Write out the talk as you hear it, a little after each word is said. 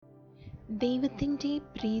ദൈവത്തിൻ്റെ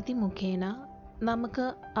പ്രീതി മുഖേന നമുക്ക്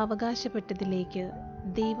അവകാശപ്പെട്ടതിലേക്ക്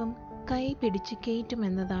ദൈവം കൈ പിടിച്ച്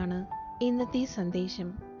കയറ്റുമെന്നതാണ് ഇന്നത്തെ സന്ദേശം.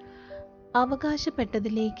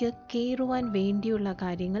 അവകാശപ്പെട്ടതിലേക്ക് കയറുവാൻ വേണ്ടിയുള്ള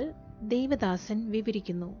കാര്യങ്ങൾ ദൈവദാസൻ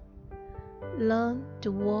വിവരിക്കുന്നു. Learn to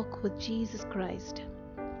walk with Jesus Christ.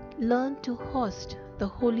 Learn to host the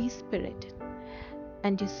Holy Spirit.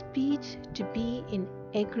 And your speech to be in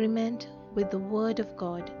agreement with the Word of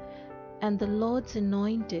God and the Lord's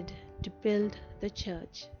anointed to build the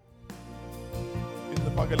church.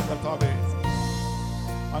 ഇന്ന് പകൽ കർത്താവേ,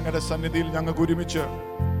 അങ്ങയുടെ സന്നിധിയിൽ ഞങ്ങൾക്ക് ഒരുമിച്ച്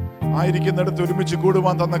ആയിരിക്കുന്നിടത്ത് ഒരുമിച്ച്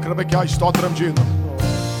കൂടുവാൻ തന്ന കൃപയ്ക്കായി സ്തോത്രം ചെയ്യുന്നു.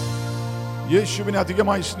 യേശുവിനെ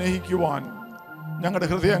അധികമായി സ്നേഹിക്കുവാൻ ഞങ്ങളുടെ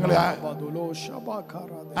ഹൃദയങ്ങളെ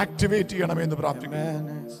ആക്ടിവേറ്റ് ചെയ്യണമെന്ന് പ്രാർത്ഥിക്കുന്നു.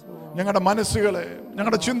 ഞങ്ങളുടെ മനസ്സുകളെ,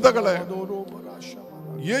 ഞങ്ങളുടെ ചിന്തകളെ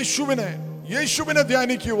യേശുവിനെ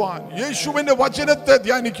ധ്യാനിക്കുവാൻ, യേശുവിന്റെ വചനത്തെ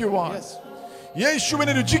ധ്യാനിക്കുവാൻ,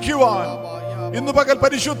 യേശുവിനെ രുചിക്കുവാൻ ഇന്ന് പകൽ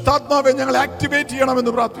പരിശുദ്ധാത്മാവെ ഞങ്ങളെ ആക്ടിവേറ്റ്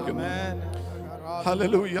ചെയ്യണമെന്ന് പ്രാർത്ഥിക്കുന്നു.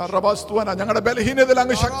 ഹല്ലേലൂയ. റബസ്തുവന, ഞങ്ങളുടെ ബലഹീനതയിൽ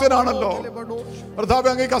അങ്ങ് ശക്തനാണല്ലോ കർത്താവേ,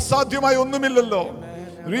 അങ്ങേക്ക് അസാധ്യമായി ഒന്നുമില്ലല്ലോ.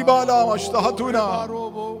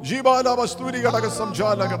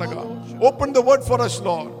 Open the word for us,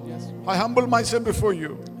 Lord. I humble myself before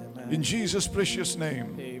you. In Jesus' precious name.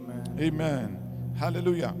 Amen.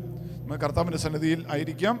 Hallelujah. നമുക്ക് കർത്താവിന്റെ സന്നിധിയിൽ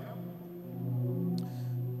ആയിരിക്കാം.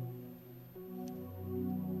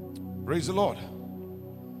 Praise the Lord.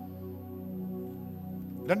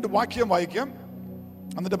 രണ്ട് വാക്യം വായിക്കാം.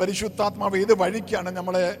 എന്നിട്ട് പരിശുദ്ധാത്മാവ് ഏത് വഴിക്കാണ്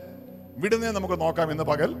നമ്മളെ വിടുന്നത് നമുക്ക് നോക്കാം ഇന്ന്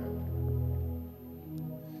പകൽ.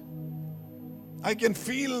 I can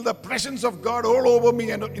feel the presence of God all over me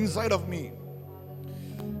and inside of me.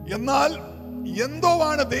 എന്നാൽ എന്തോ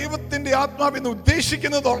ആണ് ദൈവത്തിന്റെ ആത്മാവ് ഇന്ന്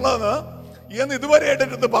ഉദ്ദേശിക്കുന്നതുള്ളത് എന്ന് ഇതുവരെ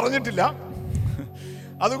എടുത്ത് പറഞ്ഞിട്ടില്ല.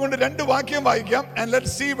 അതുകൊണ്ട് രണ്ട് വാക്യം വായിക്കാം. And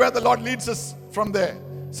let's see where the Lord leads us from there.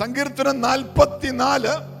 സങ്കീർത്തനം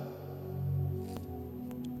 44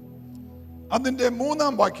 അതിന്റെ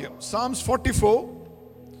 3-ാം വാക്യം. Psalms 44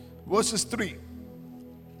 verses 3.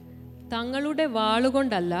 തങ്ങളുടെ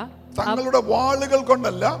വാളുകൊണ്ടല്ല, തങ്ങളുടെ വാളുകൾ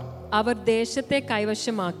കൊണ്ടല്ല അവർ ദേശത്തെ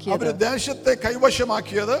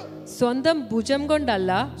കൈവശമാക്കിയത്, സ്വന്തം ഭുജം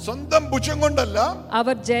കൊണ്ടല്ല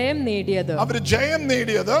അവർ ജയം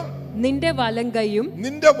നേടിയത്, നിന്റെ വലങ്കയും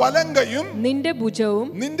നിന്റെ ഭുജവും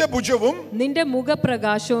നിന്റെ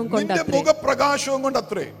മുഖപ്രകാശവും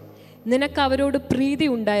കൊണ്ടത്രേ. നിനക്ക് അവരോട് പ്രീതി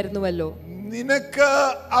ഉണ്ടായിരുന്നുവല്ലോ.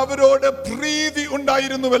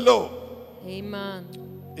 Amen.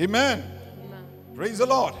 Amen. Praise the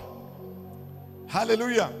Lord.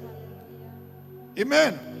 Hallelujah.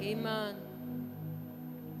 Amen. Amen.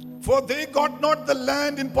 For they got not the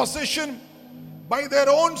land in possession by their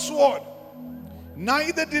own sword,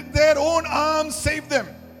 neither did their own arm save them,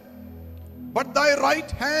 but thy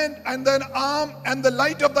right hand and thine arm and the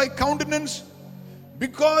light of thy countenance,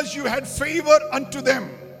 because you had favor unto them.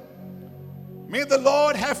 May the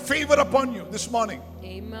Lord have favor upon you this morning.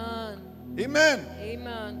 Amen. Amen.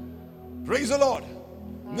 Amen. Praise the Lord.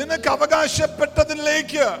 നിനക്ക്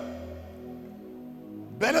അവകാശപ്പെട്ടതിലേക്ക്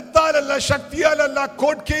ബലത്താലല്ല, ശക്തിയാലല്ല,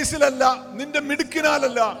 court കേസിലല്ല, നിന്റെ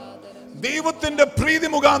മിടുക്കിനാലല്ല, ദൈവത്തിന്റെ പ്രീതി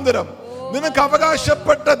മുഖാന്തരം നിനക്ക്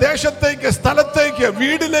അവകാശപ്പെട്ട ദേശത്തേക്ക്, സ്ഥലത്തേക്ക്,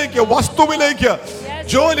 വീടിലേക്ക്, വസ്തുവിലേക്ക്,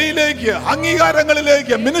 ജോലിയിലേക്ക്,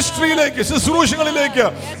 അംഗീകാരങ്ങളിലേക്ക്, മിനിസ്ട്രിയിലേക്ക്, ശുശ്രൂഷകളിലേക്ക്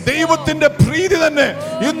ദൈവത്തിന്റെ പ്രീതി തന്നെ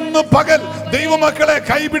ഇന്ന് പകൽ ദൈവമക്കളെ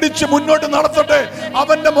കൈപിടിച്ച് മുന്നോട്ട് നടത്തട്ടെ.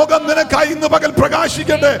 അവന്റെ മുഖം നിനക്കായി ഇന്ന് പകൽ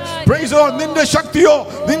പ്രകാശിക്കട്ടെ. Price the Lord. നിന്റെ ശക്തിയോ,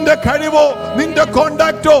 നിന്റെ കഴിവോ, നിന്റെ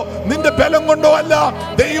കോണ്ടാക്റ്റോ, നിന്റെ ബലം കൊണ്ടോ അല്ല,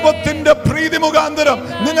 ദൈവത്തിന്റെ പ്രീതി മുഖാന്തരം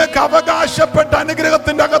നിനക്ക് അവകാശപ്പെട്ട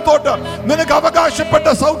അനുഗ്രഹത്തിന്റെ അകത്തോട്ട്, നിനക്ക് അവകാശപ്പെട്ട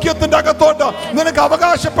സൗഖ്യത്തിന്റെ അകത്തോട്ട്, നിനക്ക്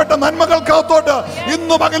അവകാശപ്പെട്ട നന്മകൾക്കകത്തോട്ട്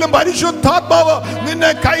ഇന്ന് പകലും പരിശുദ്ധാത്മാവ്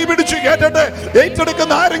നിന്നെ കൈപിടിച്ച് കേട്ടട്ടെ.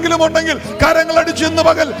 ഏറ്റെടുക്കുന്ന ആരെങ്കിലും ഉണ്ടെങ്കിൽ കരങ്ങളടിച്ച് ഇന്ന്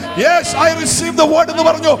പകൽ yes I receive the word എന്ന്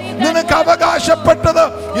പറഞ്ഞു. നിനക്ക് അവകാശപ്പെട്ടത്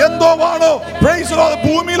എന്തോവാണോ, പ്രൈസ് ദി ലോർഡ്,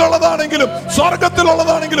 ഭൂമിയിലുള്ളതാണെങ്കിലും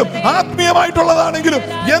സ്വർഗത്തിലുള്ളതാണെങ്കിലും ആത്മീയമായിട്ടുള്ളതാണെങ്കിലും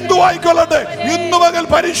എന്തോ ആയിക്കൊള്ളട്ടെ, ഇന്ന് പകൽ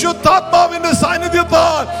പരിശുദ്ധാത്മാവിന്റെ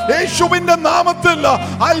സാന്നിധ്യത്താൽ യേശുവിന്റെ നാമത്തിൽ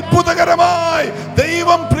അത്ഭുതകരമായി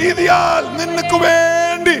ദൈവം പ്രീതിയാൽ നിനക്ക്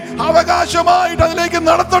വേണ്ടി അവകാശമായിട്ട് അതിലേക്ക്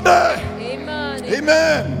നടത്തട്ടെ.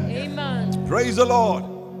 Amen. Praise the Lord.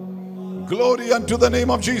 Glory unto the name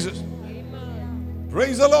of Jesus.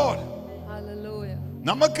 Praise the Lord. Hallelujah.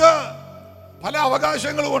 നമുക്ക് പല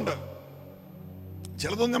അവകാശങ്ങളുമുണ്ട്.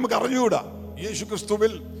 ചിലതൊന്നും നമുക്ക് അറിഞ്ഞുകൂടാ. യേശു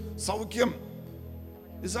ക്രിസ്തുവിൽ സൗഖ്യം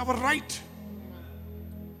is our right.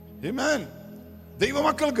 Amen.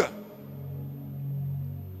 ദൈവമക്കൾക്ക്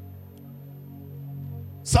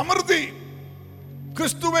സമൃദ്ധി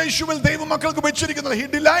ക്രിസ്തുവേശുവിൽ ദൈവമക്കൾക്ക് വെച്ചിരിക്കുന്നത്. He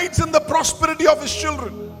delights in the prosperity of his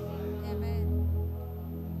children.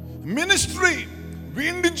 Ministry,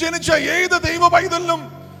 വീണ്ടും ജനിച്ച ഏത് ദൈവ പൈതലിനും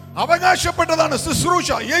അവകാശപ്പെട്ടതാണ് ശുശ്രൂഷ,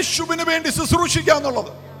 യേശുവിന് വേണ്ടി ശുശ്രൂഷിക്കുക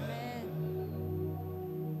എന്നുള്ളത്.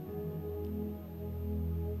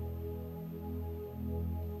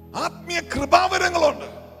 ആത്മീയ കൃപാവരങ്ങളുണ്ട്.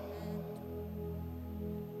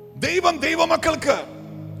 ദൈവം ദൈവമക്കൾക്ക്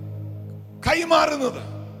കൈമാറുന്നത്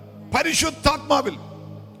പരിശുദ്ധാത്മാവിൽ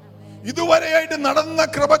ഇതുവരെയായിട്ട് നടന്ന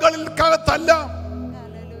കൃപകളിൽക്കകത്തല്ല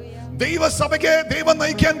ദൈവസഭയ്ക്ക് ദൈവം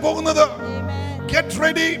നയിക്കാൻ പോകുന്നത്. Get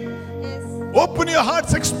ready. Open your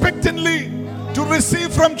hearts expectantly to receive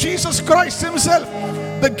from Jesus Christ himself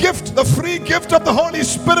the gift, the free gift of the Holy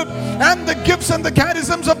Spirit and the gifts and the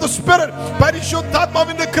charisms of the Spirit.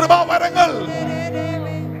 പരിശുദ്ധാത്മാവിന്റെ കൃപാവരങ്ങൾ,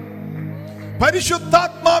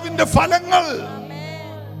 പരിശുദ്ധാത്മാവിന്റെ ഫലങ്ങൾ,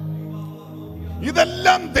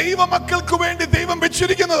 ഇതെല്ലാം ദൈവമക്കൾക്ക് വേണ്ടി ദൈവം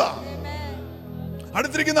വെച്ചിരിക്കുന്നതാ.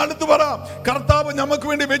 അടുത്തിരിക്കുന്ന അടുത്ത് പറ, കർത്താവ് നമുക്ക്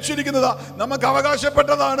വേണ്ടി വെച്ചിരിക്കുന്നതാ, നമുക്ക്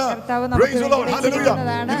അവകാശപ്പെട്ടതാണ്.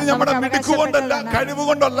 ഇത് നമ്മുടെ മിടുക്കുകൊണ്ടല്ല,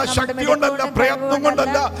 കഴിവുകൊണ്ടല്ല, ശക്തി കൊണ്ടല്ല, പ്രയത്നം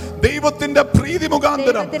കൊണ്ടല്ല, ദൈവത്തിന്റെ പ്രീതി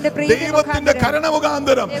മുഖാന്തരം, ദൈവത്തിന്റെ കരുണ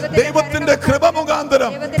മുഖാന്തരം, ദൈവത്തിന്റെ കൃപ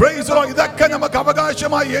മുഖാന്തരം. ഇതൊക്കെ നമുക്ക്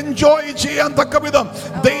അവകാശമായി എൻജോയ് ചെയ്യാൻ തക്കവിധം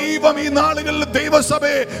ദൈവം ഈ നാളുകളിൽ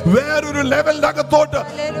ദൈവസഭയെ വേറൊരു ലെവലിനകത്തോട്ട്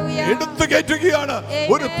എടുത്തു കയറ്റുകയാണ്.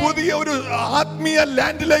 ഒരു പുതിയ ഒരു ആത്മീയ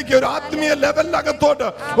ലാൻഡിലേക്ക്, ഒരു ആത്മീയ ലെവലിനകത്ത്,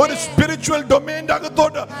 ഒരു സ്പിരിച്വൽ ഡൊമൈൻ്റെ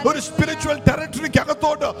അകത്തോട്ട്, ഒരു സ്പിരിച്വൽ ടെറിട്ടറിക്ക്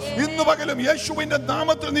അകത്തോട്ട് ഇന്ന് പകലും യേശുവിന്റെ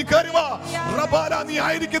നാമത്തിൽ നീ കയറി വാ. റബാല, നീ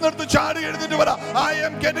ആയിരിക്കുന്നിടത്ത് ചാടി എഴുന്നേറ്റ് വരാ. I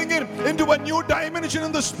am getting into a new dimension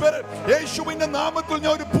in the spirit. യേശുവിന്റെ നാമത്തിൽ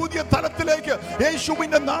ഞാൻ ഒരു പുതിയ തലത്തിലേക്ക്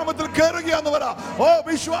യേശുവിന്റെ നാമത്തിൽ കയറുകയാന്ന് പറ. ഓ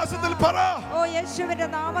വിശ്വാസത്തിൽ പറ, ഓ യേശുവിന്റെ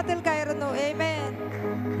നാമത്തിൽ കയറുന്നു. ആമേൻ,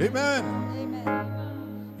 ആമേൻ.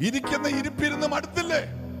 ഇരിക്കുന്ന ഇരിപ്പിരുന്ന് മടുത്തില്ലേ?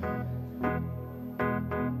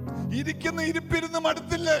 ഇരിക്കുന്ന ഇരിപ്പിരുന്ന്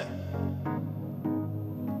മടുത്തില്ലേ?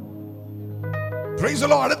 Price the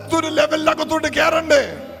Lord. അടുത്തൊരു ലെവലിനകത്തോട്ട് കയറണ്ടേ?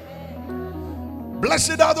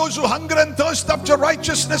 Blessed are those who hunger and thirst after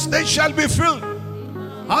righteousness, they shall be filled.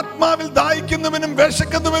 ആത്മാവിൽ ദാഹിക്കുന്നവനും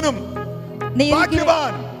വിശക്കുന്നവനും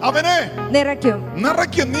ഭാഗ്യവാൻ, അവനെ നിറയ്ക്കും.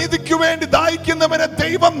 നീതിക്ക് വേണ്ടി ദാഹിക്കുന്നവനെ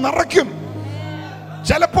ദൈവം നിറയ്ക്കും.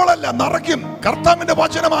 ചിലപ്പോഴല്ല, നിറയ്ക്കും. കർത്താവിന്റെ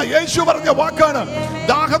വചനമായി യേശു പറഞ്ഞ വാക്കാണ്.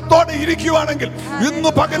 ദാഹത്തോടെ ഇരിക്കുവാണെങ്കിൽ ഇന്ന്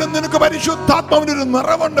പകലും നിനക്ക് പരിശുദ്ധാത്മാവിനൊരു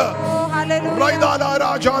നിറവുണ്ട്.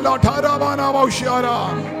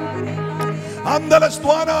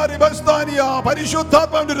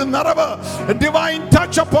 പരിശുദ്ധാത്മാവിന്റെ ഒരു നിറവ്, ഡിവൈൻ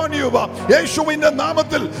ടച്ച് upon you. യേശുവിന്റെ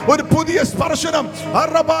നാമത്തിൽ ഒരു പുതിയ സ്പർശനം.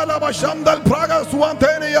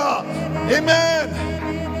 Amen.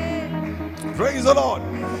 Praise the Lord.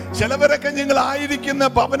 ചിലവരൊക്കെ നിങ്ങൾ ആയിരിക്കുന്ന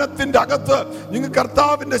ഭവനത്തിന്റെ അകത്ത് നിങ്ങൾ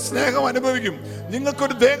കർത്താവിന്റെ സ്നേഹം അനുഭവിക്കും.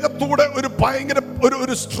 നിങ്ങൾക്കൊരു ദേഹത്തൂടെ ഒരു ഭയങ്കര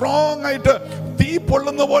ഒരു സ്ട്രോങ് ആയിട്ട് തീ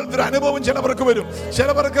പൊള്ളുന്ന പോലത്തെ ഒരു അനുഭവം ചിലവർക്ക് വരും.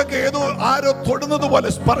 ചിലവർക്കൊക്കെ ഏതോ ആരോ തൊടുന്നത് പോലെ,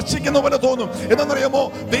 സ്പർശിക്കുന്ന പോലെ തോന്നും. എന്നറിയാമോ,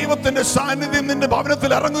 ദൈവത്തിന്റെ സാന്നിധ്യം നിന്റെ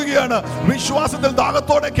ഭവനത്തിൽ ഇറങ്ങുകയാണ്. വിശ്വാസത്തിൽ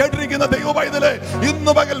ദാഹത്തോടെ കേട്ടിരിക്കുന്ന ദൈവ പൈതലേ,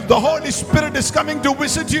 ഇന്ന് പകൽ the Holy Spirit is coming to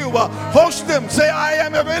visit you. Host them. Say, I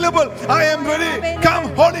am available, I am ready. Come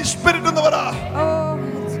Holy Spirit എന്ന് പറ.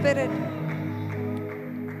 Spirit.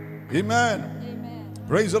 Amen.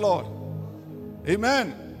 Praise the Lord. Amen.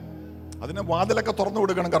 അതിനെ വാതിലൊക്കെ തുറന്നു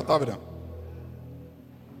കൊടുക്കണം കർത്താവിന്.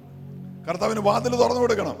 കർത്താവിന് വാതിൽ തുറന്നു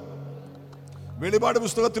കൊടുക്കണം. വെളിപാട്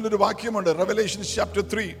പുസ്തകത്തിൽ ഒരു വാക്യമുണ്ട്, Revelation chapter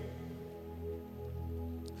 3.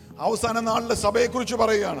 അവസാന നാളിലെ സഭയെ കുറിച്ച്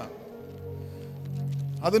പറയുകയാണ്.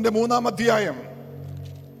 അതിന്റെ 3-ാം അധ്യായം,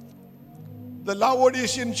 The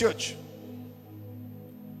Laodicean Church.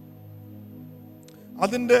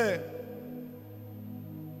 അതിന്റെ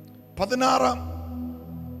 15,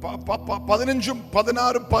 16,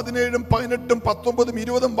 17, 18, 19,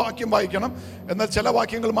 20 വാക്യം വായിക്കണം. എന്നാൽ ചില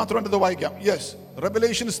വാക്യങ്ങൾ മാത്രം ഇത് വായിക്കാം. Yes,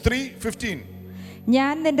 Revelations 3:15.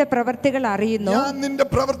 ഞാൻ നിന്റെ പ്രവൃത്തികൾ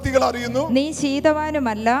അറിയുന്നു. നീ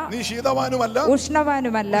ശീതവാനുമല്ല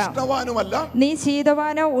ഉഷ്ണവാനുമല്ല. നീ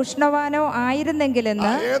ശീതവാനോ ഉഷ്ണവാനോ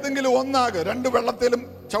ആയിരുന്നെങ്കിലെന്ന് ഏതെങ്കിലും ഒന്നാകെ, രണ്ട് വെള്ളത്തിലും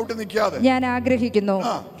ചവിട്ടി നിൽക്കാതെ ഞാൻ ആഗ്രഹിക്കുന്നു.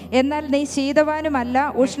 എന്നാൽ നീ ശീതവാനുമല്ല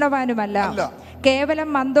ഉഷ്ണവാനുമല്ല, കേവലം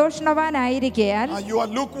മന്ദോഷ്ണവാനായിരിക്കയാൽ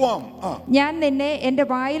ഞാൻ നിന്നെ എന്റെ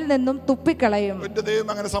വായിൽ നിന്നും തുപ്പിക്കളയും.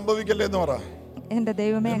 അങ്ങനെ സംഭവിക്കല്ലേ എന്ന് പറ. എന്റെ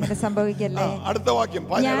ദൈവമേ, അങ്ങനെ സംഭവിക്കല്ലേ. അടുത്ത വാക്യം,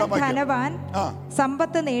 ഞാൻ ധനവാൻ,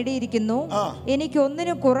 സമ്പത്ത് നേടിയിരിക്കുന്നു,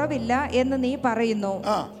 എനിക്കൊന്നിനും കുറവില്ല എന്ന് നീ പറയുന്നു.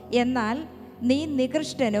 എന്നാൽ നീ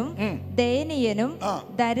നികൃഷ്ടനും ദയനീയനും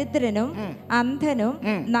ദരിദ്രനും അന്ധനും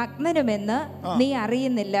നഗ്നനുമെന്ന് നീ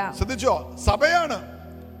അറിയുന്നില്ല. ശ്രദ്ധിച്ചോ? സഭയാണ്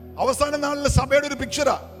അവസാന നാളിലെ സഭയുടെ ഒരു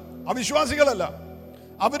പിക്ചറാ. അവിശ്വാസികളല്ല.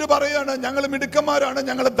 അവര് പറയാണ്, ഞങ്ങൾ മിടുക്കന്മാരാണ്,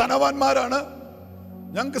 ഞങ്ങൾ ധനവാന്മാരാണ്,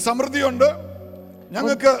 ഞങ്ങൾക്ക് സമൃദ്ധിയുണ്ട്,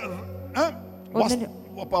 ഞങ്ങൾക്ക്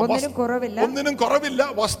ഒന്നിനും കുറവില്ല,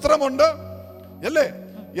 വസ്ത്രമുണ്ട്, അല്ലേ?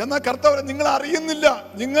 എന്നാൽ കർത്താവ് നിങ്ങൾ അറിയുന്നില്ല,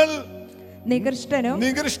 നിങ്ങൾ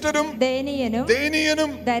നികൃഷ്ടനും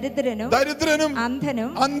ദയനീയനും ദരിദ്രനും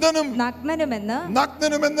അന്ധനും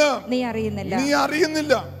നഗ്നനുമെന്ന് നീ അറിയുന്നില്ല.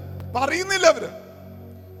 അറിയുന്നില്ല.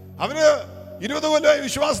 അവര് 20 കൊല്ലമായി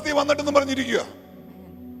വിശ്വാസത്തിൽ വന്നിട്ടെന്ന് പറഞ്ഞിരിക്കുക.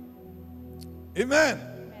 ആമേൻ.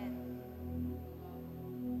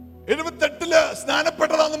 78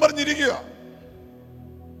 സ്നാനപ്പെട്ടതാന്ന് പറഞ്ഞിരിക്കുക.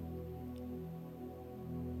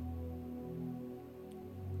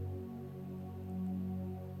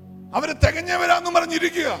 അവര് തികഞ്ഞവരാന്ന്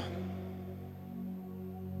പറഞ്ഞിരിക്കുക.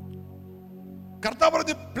 കർത്താവ്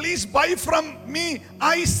പറഞ്ഞു, please buy from me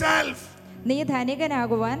I self. നീ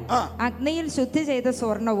ധനികനാകുവാൻ അഗ്നിയിൽ ശുദ്ധി ചെയ്ത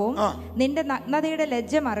സ്വർണവും നിന്റെ നഗ്നതയുടെ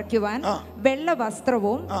ലജ്ജ മറയ്ക്കുവാൻ വെള്ള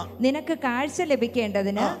വസ്ത്രവും നിനക്ക് കാഴ്ച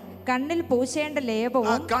ലഭിക്കേണ്ടതിന് കണ്ണിൽ പൂശേണ്ട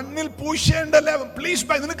ലേപവും. Please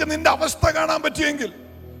by. നിനക്ക് നിന്റെ അവസ്ഥ കാണാൻ പറ്റിയെങ്കിൽ.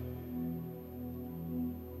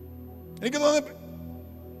 എനിക്ക് തോന്നുന്നു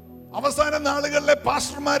അവസാന നാളുകളിലെ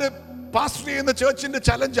പാസ്റ്റർമാര് പാസ്റ്റർ ചെയ്യുന്ന ചേർച്ചിന്റെ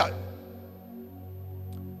ചലഞ്ചാണ്.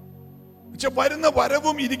 വരുന്ന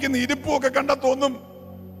വരവും ഇരിക്കുന്ന ഇരിപ്പും ഒക്കെ കണ്ടാൽ തോന്നും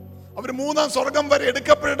അവര് 3-ാം സ്വർഗം വരെ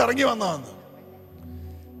എടുക്കപ്പെട്ട് ഇറങ്ങി വന്നതാണ്.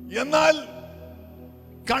 എന്നാൽ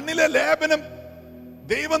കണ്ണിലെ ലേപനം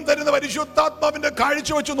ദൈവം തരുന്ന പരിശുദ്ധാത്മാവിന്റെ കാഴ്ച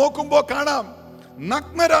വെച്ച് നോക്കുമ്പോൾ കാണാം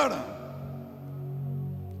നഗ്നരാണ്.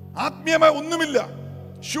 ആത്മീയമായി ഒന്നുമില്ല,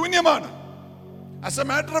 ശൂന്യമാണ്. As a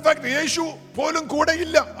matter of fact യേശു പോലും കൂടെ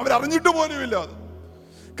ഇല്ല, അവരറിഞ്ഞിട്ട് പോലും ഇല്ല. അത്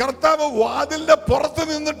കർത്താവ് വാതിലിന്റെ പുറത്ത്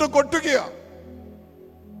നിന്നിട്ട് കൊട്ടുകയാ.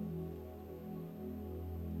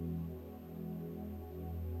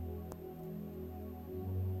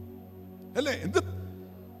 അല്ലേ?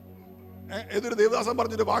 ഏതൊരു ദേവദാസൻ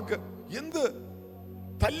പറഞ്ഞൊരു വാക്ക്, എന്ത്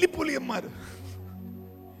തല്ലിപ്പൊലിയന്മാര്.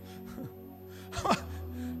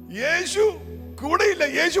 യേശു കൂടെയില്ല,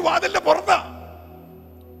 യേശു വാതിലിന്റെ പുറത്താ.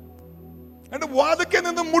 എന്നിട്ട് വാതിക്കെ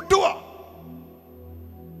നിന്ന് മുട്ടുക.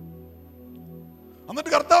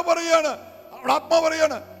 എന്നിട്ട് കർത്താവ് പറയാണ്, ആത്മാവ്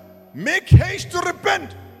പറയാണ്, മേക്ക് ഹേസ്റ്റ് ടു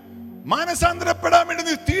റിപ്പന്റ്. മാനസാന്തരപ്പെടാൻ വേണ്ടി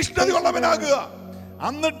നീ തീഷ്ണതയുള്ളവനാകുക.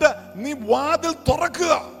 എന്നിട്ട് നീ വാതിൽ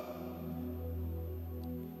തുറക്കുക.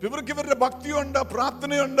 ഇവർക്ക് ഇവരുടെ ഭക്തിയുണ്ട്,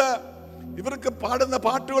 പ്രാർത്ഥനയുണ്ട്, ഇവർക്ക് പാടുന്ന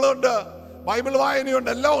പാട്ടുകളുണ്ട്, ബൈബിൾ വായനയുണ്ട്,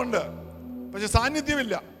 എല്ലാം ഉണ്ട്. പക്ഷെ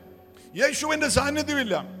സാന്നിധ്യമില്ല, യേശുവിന്റെ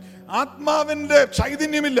സാന്നിധ്യമില്ല, ആത്മാവിന്റെ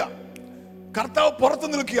ചൈതന്യമില്ല. കർത്താവ് പുറത്തു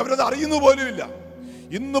നിൽക്കുക, അവരത് അറിയുന്നു പോലുമില്ല.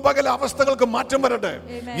 ഇന്ന് പകൽ അവസ്ഥകൾക്ക് മാറ്റം വരട്ടെ.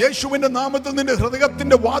 യേശുവിന്റെ നാമത്തിൽ നിന്റെ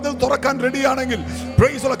ഹൃദയത്തിന്റെ വാതിൽ തുറക്കാൻ റെഡിയാണെങ്കിൽ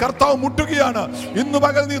പ്രൈസ് ദി ലോർഡ്. കർത്താവ് മുട്ടുകയാണ്. ഇന്ന്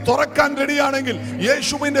പകൽ നീ തുറക്കാൻ റെഡിയാണെങ്കിൽ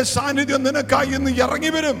യേശുവിന്റെ സാന്നിധ്യം നിനക്കായി ഇന്ന്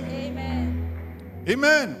ഇറങ്ങി വരും.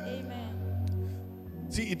 Amen.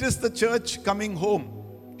 See, it is the church coming home.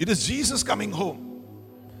 It is Jesus coming home.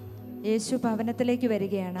 യേശു ഭവനത്തിലേക്ക്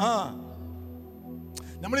വരികയാണ്.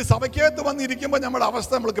 നമ്മൾ ഈ സഭയ്ക്കകത്ത് വന്നിരിക്കുമ്പോൾ നമ്മുടെ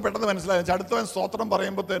അവസ്ഥ നമ്മൾക്ക് പെട്ടെന്ന് മനസ്സിലായി. അടുത്തവൻ സ്തോത്രം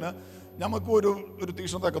പറയുമ്പോഴത്തേന് നമുക്ക് ഒരു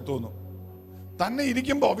തീക്ഷ്ണതയൊക്കെ തോന്നും. തന്നെ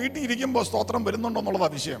ഇരിക്കുമ്പോൾ, വീട്ടിൽ ഇരിക്കുമ്പോൾ സ്തോത്രം വരുന്നുണ്ടോ എന്നുള്ളതാ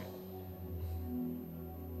വിഷയം.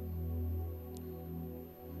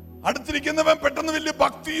 അടുത്തിരിക്കുന്നവൻ പെട്ടെന്ന് വലിയ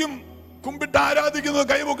ഭക്തിയും കുമ്പിട്ട് ആരാധിക്കുന്നതും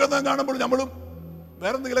കൈപൊക്കുന്നതും കാണുമ്പോൾ നമ്മളും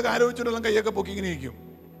വേറെ എന്തെങ്കിലും ആലോചിച്ചിട്ടെല്ലാം കൈയൊക്കെ പൊക്കി ഇങ്ങനെ ഇരിക്കും.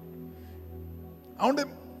 അതുകൊണ്ട്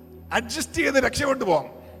അഡ്ജസ്റ്റ് ചെയ്ത് രക്ഷപ്പെട്ടു പോവാം.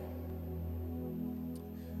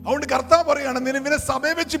 അതുകൊണ്ട് കർത്താവ് പറയാണ്, നിന്നെ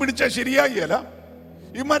സഭയെ വെച്ച് പിടിച്ചാൽ ശരിയാകിയല്ല,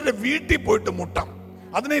 ഇവന്മാരുടെ വീട്ടിൽ പോയിട്ട് മുട്ടാം.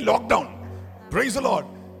 അതിനെ ലോക്ക്ഡൌൺ. Price the Lord.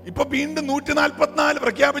 ഇപ്പൊ വീണ്ടും 144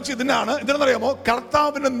 പ്രഖ്യാപിച്ച് ഇതിനെന്നറിയാമോ?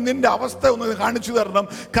 കർത്താവിന് നിന്റെ അവസ്ഥ ഒന്ന് കാണിച്ചു തരണം.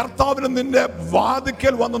 കർത്താവിന് നിന്റെ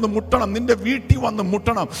വാതിക്കൽ വന്നൊന്ന് മുട്ടണം, നിന്റെ വീട്ടിൽ വന്ന്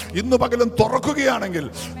മുട്ടണം. ഇന്ന് പകലും തുറക്കുകയാണെങ്കിൽ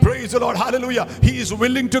praise the Lord, hallelujah, he is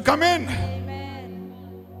willing to come in.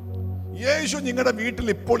 യേശു നിങ്ങളുടെ വീട്ടിൽ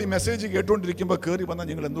ഇപ്പോൾ ഈ മെസ്സേജ് കേട്ടുകൊണ്ടിരിക്കുമ്പോൾ കയറി വന്നാൽ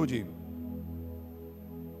നിങ്ങൾ എന്തോ ചെയ്യും?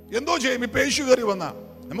 ഇപ്പൊ യേശു കയറി വന്നാ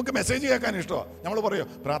നമുക്ക് മെസ്സേജ് കേൾക്കാൻ ഇഷ്ടമാണ്. നമ്മൾ പറയോ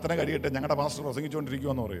പ്രാർത്ഥന കഴിയട്ടെ, ഞങ്ങളുടെ പാസ്റ്റർ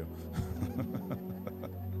പ്രസംഗിച്ചുകൊണ്ടിരിക്കുമെന്ന് പറയോ?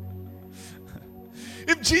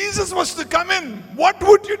 If Jesus was to come in, what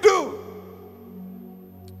would you do?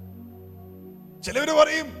 ചിലവര്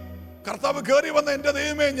പറയും, കർത്താവ് കയറി വന്ന എന്റെ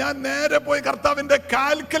ദൈവമേ, ഞാൻ നേരെ പോയി കർത്താവിന്റെ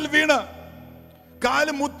കാൽക്കൽ വീണ്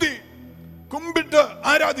കാല് മുത്തി കുമ്പിട്ട്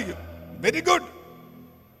ആരാധിക്കും. Very good.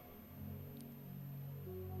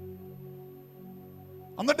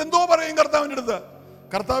 എന്നിട്ട് എന്തോ പറയും കർത്താവിന്റെ അടുത്ത്?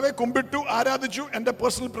 കർത്താവെ കുമ്പിട്ടു, ആരാധിച്ചു, എന്റെ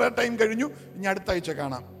പേഴ്സണൽ പ്രയർ ടൈം കഴിഞ്ഞു, ഇനി അടുത്ത ആഴ്ച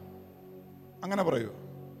കാണാം. അങ്ങനെ പറയൂ?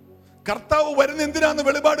 കർത്താവ് വരുന്ന എന്തിനാന്ന്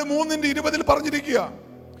വെളിപാട് 3:20 പറഞ്ഞിരിക്കുക.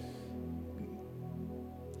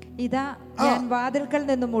 ഇതാ ഞാൻ വാതിൽക്കൽ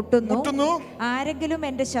നിന്ന് മുട്ടുന്നു. ആരെങ്കിലും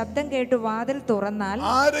എന്റെ ശബ്ദം കേട്ട് വാതിൽ തുറന്നാൽ,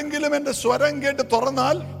 ആരെങ്കിലും എന്റെ സ്വരം കേട്ട്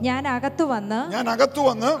തുറന്നാൽ, ഞാൻ അകത്തു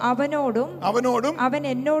വന്ന് അവനോടും അവൻ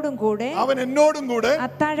എന്നോടും കൂടെ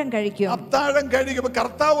അത്താഴം കഴിക്കും.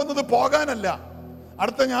 കർത്താവ് വന്നത് പോകാനല്ല,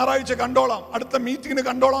 അടുത്ത ഞായറാഴ്ച കണ്ടോളാം, അടുത്ത മീറ്റിംഗിന്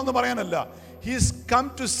കണ്ടോളാം എന്ന് പറയാനല്ല. He is come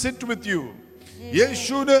to sit with you.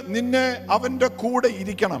 യേശുവിന് നിന്നെ അവന്റെ കൂടെ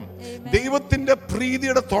ഇരിക്കണം. ദൈവത്തിന്റെ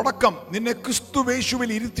പ്രീതിയുടെ തുടക്കം നിന്നെ ക്രിസ്തുവേശുവിൽ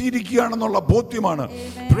ഇരുത്തിയിരിക്കുകയാണെന്നുള്ള ബോധ്യമാണ്.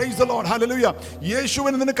 Price the Lord, hallelujah.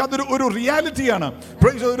 യേശുവിന് നിനക്ക് അതൊരു ഒരു റിയാലിറ്റിയാണ്,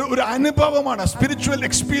 ഒരു അനുഭവമാണ്, സ്പിരിച്വൽ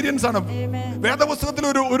എക്സ്പീരിയൻസ് ആണ്. വേദപുസ്തകത്തിൽ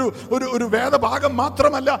ഒരു വേദഭാഗം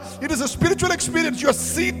മാത്രമല്ല, it is A spiritual experience. You are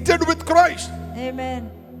seated with Christ. ആമേൻ.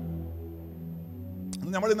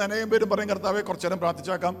 നമ്മൾ ഇന്ന് അനേകം പേരും പറയും, കർത്താവേ കുറച്ചു നേരം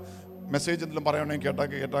പ്രാർത്ഥിച്ചാക്കാം, മെസ്സേജ് എന്തെങ്കിലും പറയണമെങ്കിൽ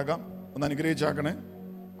കേട്ടാക്കാം, ഒന്ന് അനുഗ്രഹിച്ചാക്കണേ,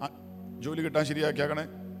 ജോലി കിട്ടാൻ ശരിയാക്കിയാക്കണേ.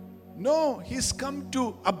 No, he's come to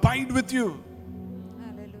abide with you.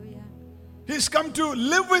 He's come to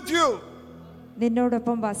live with you.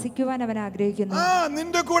 നിന്നോടൊപ്പം വസിക്കുവാൻ അവൻ ആഗ്രഹിക്കുന്നു.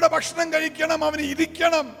 നിന്റെ കൂടെ ഭക്ഷണം കഴിക്കണം, അവന്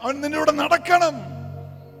ഇരിക്കണം, അവൻ നിന്നോട് നടക്കണം,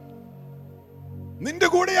 നിന്റെ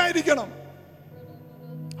കൂടെ ആയിരിക്കണം.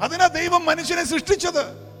 അതിനാ ദൈവം മനുഷ്യനെ സൃഷ്ടിച്ചത്.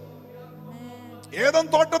 ഏദൻ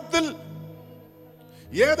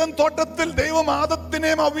തോട്ടത്തിൽ ദൈവം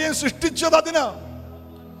ആദത്തിനെയും അവയെയും സൃഷ്ടിച്ചത് അതിനാ.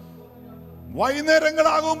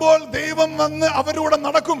 വൈകുന്നേരങ്ങളാകുമ്പോൾ ദൈവം വന്ന് അവരുടെ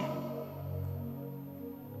നടക്കും.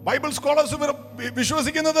 ബൈബിൾ സ്കോളേഴ്സ്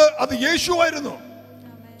വിശ്വസിക്കുന്നത് അത് യേശുവായിരുന്നു.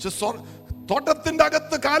 തോട്ടത്തിന്റെ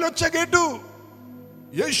അകത്ത് കാലൊച്ച കേട്ടു,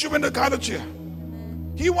 യേശുവിന്റെ കാലൊച്ച.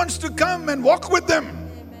 He wants to come and walk with them.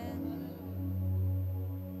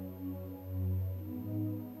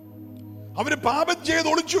 അവര് പാപം ചെയ്ത്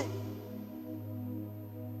ഒളിച്ചു.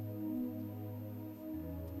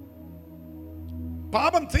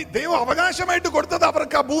 പാപം ദൈവം അവകാശമായിട്ട് കൊടുത്തത്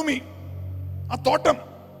അവർക്ക് ആ ഭൂമി, ആ തോട്ടം.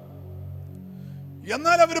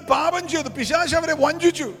 എന്നാൽ അവര് പാപം ചെയ്തു, പിശാച് അവരെ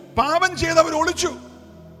വഞ്ചിച്ചു, പാപം ചെയ്ത് അവർ ഒളിച്ചു.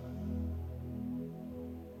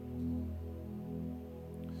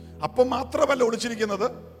 അപ്പം മാത്രമല്ല ഒളിച്ചിരിക്കുന്നത്,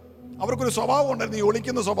 അവർക്കൊരു സ്വഭാവം ഉണ്ടായിരുന്നു, ഈ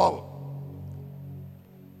ഒളിക്കുന്ന സ്വഭാവം.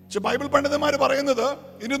 ബൈബിൾ പണ്ഡിതന്മാർ പറയുന്നത്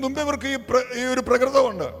ഇതിനു മുമ്പ് ഇവർക്ക് ഈ ഒരു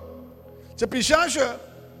പ്രകൃതമുണ്ട്. പിശാച്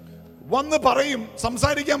വന്ന് പറയും,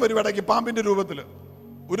 സംസാരിക്കാൻ വരും ഇടയ്ക്ക് പാമ്പിന്റെ രൂപത്തിൽ.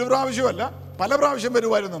 ഒരു പ്രാവശ്യമല്ല, പല പ്രാവശ്യം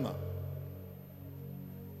വരുമായിരുന്നെന്ന്.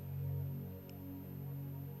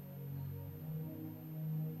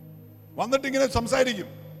 വന്നിട്ട് ഇങ്ങനെ സംസാരിക്കും.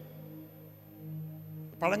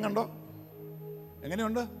 പഴം കണ്ടോ,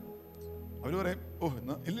 എങ്ങനെയുണ്ട്? അവര് പറയും, ഓ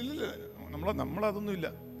ഇല്ല, നമ്മളതൊന്നും ഇല്ല,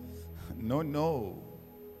 നോ.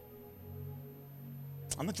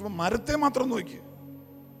 അന്ന് ചുമ്മാ മരത്തെ മാത്രം നോക്കി,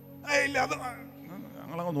 ഇല്ല, അത്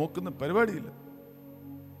ഞങ്ങളങ്ങ് നോക്കുന്ന പരിപാടിയില്ല.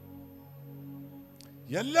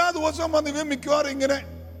 എല്ലാ ദിവസവും വന്ന് ഇവ മിക്കവാറും ഇങ്ങനെ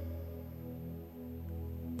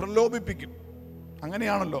പ്രലോഭിപ്പിക്കും.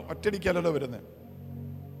 അങ്ങനെയാണല്ലോ, ഒറ്റടിക്കല്ലോ വരുന്നത്.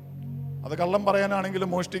 അത് കള്ളം പറയാനാണെങ്കിലും,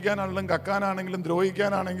 മോഷ്ടിക്കാനാണെങ്കിലും, കക്കാനാണെങ്കിലും,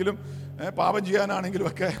 ദ്രോഹിക്കാനാണെങ്കിലും, പാപം ചെയ്യാനാണെങ്കിലും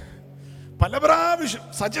ഒക്കെ പല പ്രാവശ്യം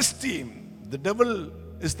സജസ്റ്റ് ചെയ്യും. The devil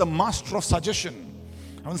is the master of suggestion.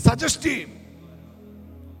 അവൻ സജസ്റ്റ് ചെയ്യും.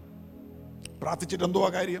 പ്രാർത്ഥിച്ചിട്ട് എന്തുവാ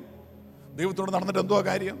കാര്യം? ദൈവത്തോട് നടന്നിട്ട് എന്തുവാ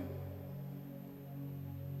കാര്യം?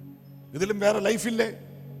 ഇതിലും വേറെ ലൈഫില്ലേ?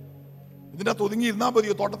 ഇതിൻ്റെ അകത്ത് ഒതുങ്ങി ഇരുന്നാൽ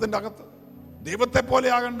മതിയോ? തോട്ടത്തിന്റെ അകത്ത് ദൈവത്തെ പോലെ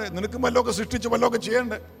ആകണ്ടേ? നിനക്കും വല്ലതൊക്കെ സൃഷ്ടിച്ച് വല്ലതൊക്കെ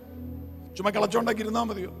ചെയ്യണ്ടേ? ചുമ്മാ കിളച്ചോണ്ടാക്കി ഇരുന്നാൽ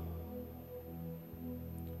മതിയോ?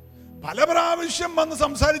 പല പ്രാവശ്യം വന്ന്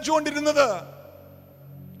സംസാരിച്ചുകൊണ്ടിരുന്നത്,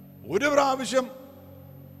 ഒരു പ്രാവശ്യം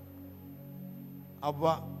അവ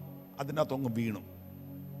അതിനകത്തൊങ്ങ് വീണു,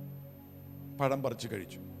 പഴം പറിച്ച്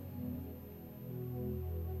കഴിച്ചു.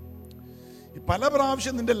 പല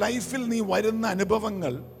പ്രാവശ്യം നിന്റെ ലൈഫിൽ നീ വരുന്ന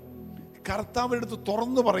അനുഭവങ്ങൾ കർത്താവിന്റെ അടുത്ത്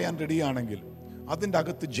തുറന്നു പറയാൻ റെഡിയാണെങ്കിൽ അതിൻ്റെ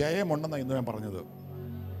അകത്ത് ജയമുണ്ടെന്നാണ് ഇന്ന് ഞാൻ പറഞ്ഞത്.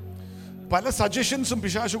 പല സജഷൻസും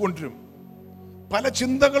പിശാച് കൊണ്ടുവരും, പല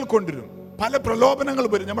ചിന്തകൾ കൊണ്ടുവരും, പല പ്രലോഭനങ്ങൾ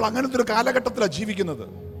വരും. നമ്മൾ അങ്ങനത്തെ ഒരു കാലഘട്ടത്തിലാണ് ജീവിക്കുന്നത്.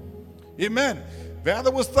 ആമേൻ.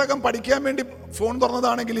 വേദപുസ്തകം പഠിക്കാൻ വേണ്ടി ഫോൺ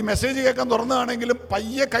തുറന്നതാണെങ്കിലും, ഈ മെസ്സേജ് കേൾക്കാൻ തുറന്നതാണെങ്കിലും,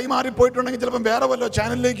 പയ്യെ കൈമാറിപ്പോയിട്ടുണ്ടെങ്കിൽ ചിലപ്പം വേറെ വല്ല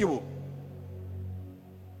ചാനലിലേക്ക് പോകും.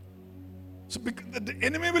 So the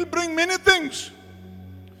enemy will bring many things.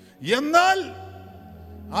 എന്നാൽ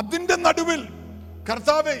അതിന്റെ നടുവിൽ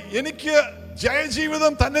കർത്താവേ, എനിക്ക്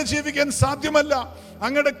ജയജീവിതം തന്നെ ജീവിക്കാൻ സാധ്യമല്ല,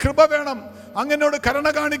 അങ്ങയുടെ കൃപ വേണം, അങ്ങനോട് കരുണ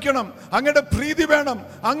കാണിക്കണം, അങ്ങയുടെ പ്രീതി വേണം,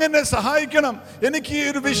 അങ്ങനെ സഹായിക്കണം, എനിക്ക് ഈ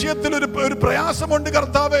ഒരു വിഷയത്തിൽ ഒരു പ്രയാസമുണ്ട്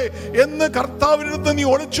കർത്താവേ എന്ന് കർത്താവിനടുത്ത് നീ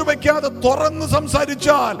ഒളിച്ചു വെക്കാതെ തുറന്ന്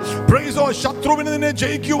സംസാരിച്ചാൽ, പ്രൈസോ, ശത്രുവിന് നിന്നെ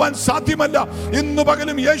ജയിക്കുവാൻ സാധ്യമല്ല. ഇന്ന്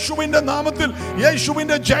പകലും യേശുവിന്റെ നാമത്തിൽ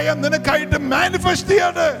യേശുവിന്റെ ജയം നിനക്കായിട്ട് മാനിഫെസ്റ്റ്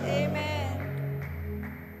ചെയ്യട്ടെ.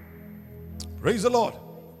 Price the Lord.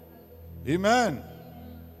 ആമേൻ.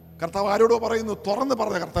 കർത്താവ് ആരോടോ പറയുന്നു, തുറന്ന്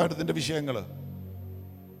പറഞ്ഞ കർത്താവിന്റെ നിന്റെ വിഷയങ്ങള്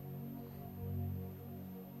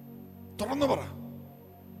തുറന്നു പറ.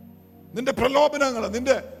 നിന്റെ പ്രലോഭനങ്ങൾ,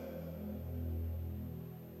 നിന്റെ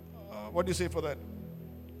what do you say for that,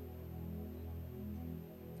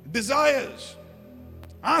 desires,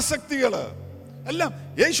 ആസക്തികള് എല്ലാം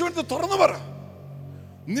യേശുവിനെ തുറന്നു പറ.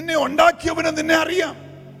 നിന്നെ ഉണ്ടാക്കിയവനെ നിന്നെ അറിയാം.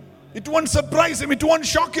 It won't surprise him, it won't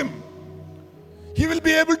shock him. He will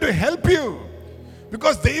be able to help you.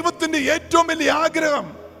 Because ദൈവത്തിന്റെ ഏറ്റവും വലിയ ആഗ്രഹം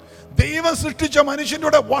ദൈവം സൃഷ്ടിച്ച മനുഷ്യന്റെ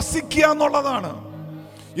കൂടെ വസിക്കുക എന്നുള്ളതാണ്.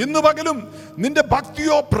 ഇന്ന് പകലും നിന്റെ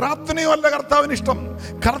ഭക്തിയോ പ്രാർത്ഥനയോ അല്ല കർത്താവിന് ഇഷ്ടം.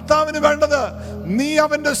 കർത്താവിന് വേണ്ടത് നീ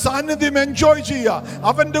അവന്റെ സാന്നിധ്യം എൻജോയ് ചെയ്യുക,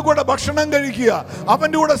 അവന്റെ കൂടെ ഭക്ഷണം കഴിക്കുക,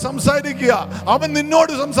 അവന്റെ കൂടെ സംസാരിക്കുക, അവൻ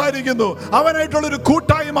നിന്നോട് സംസാരിക്കുന്നു, അവനായിട്ടുള്ളൊരു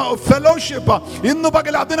കൂട്ടായ്മ, ഫെലോഷിപ്പ് ഇന്ന്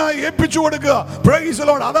പകൽ അതിനായി ഏൽപ്പിച്ചു കൊടുക്കുക. Price the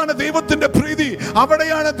Lord. അതാണ് ദൈവത്തിന്റെ പ്രീതി,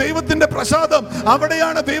 അവിടെയാണ് ദൈവത്തിന്റെ പ്രസാദം,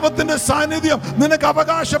 അവിടെയാണ് ദൈവത്തിന്റെ സാന്നിധ്യം നിനക്ക്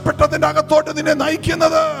അവകാശപ്പെട്ടതിന്റെ അകത്തോട്ട് നിന്നെ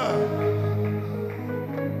നയിക്കുന്നത്.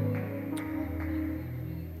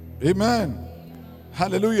 Amen.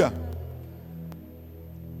 Hallelujah.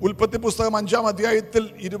 ഉൽപ്പത്തി പുസ്തകം 5-ാം അധ്യായത്തിൽ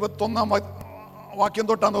 21-ാം വാക്യം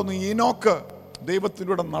തൊട്ടാന്ന് തോന്നുന്നു ഈനോക്ക്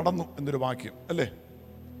ദൈവത്തിലൂടെ നടന്നു എന്നൊരു വാക്യം അല്ലേ.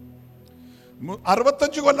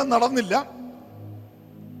 65 കൊല്ലം നടന്നില്ല.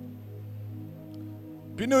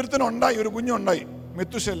 പിന്നെ ഒരുത്തനുണ്ടായി, ഒരു കുഞ്ഞുണ്ടായി,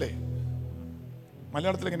 മെത്തുശല്ലേ.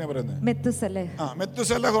 മലയാളത്തിൽ എങ്ങനെയാ പറയുന്നത്?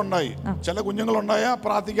 മെത്തുശലഹ് ഉണ്ടായി. ചില കുഞ്ഞുങ്ങളുണ്ടായ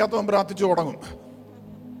പ്രാർത്ഥിക്കാത്തവൻ പ്രാർത്ഥിച്ചു തുടങ്ങും.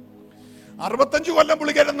 65 കൊല്ലം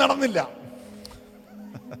പുള്ളിക്കാരൻ നടന്നില്ല.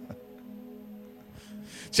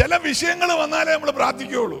 ചില വിഷയങ്ങൾ വന്നാലേ നമ്മൾ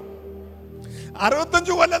പ്രാർത്ഥിക്കുകയുള്ളൂ.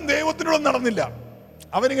 65 കൊല്ലം ദൈവത്തിനോട് നടന്നില്ല,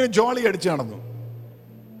 അവനിങ്ങനെ ജോളി അടിച്ച് നടന്നു.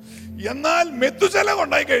 എന്നാൽ മെത്തുശലഹ്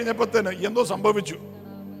ഉണ്ടായി കഴിഞ്ഞപ്പോ തന്നെ എന്തോ സംഭവിച്ചു.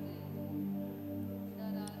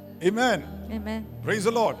 Amen. Praise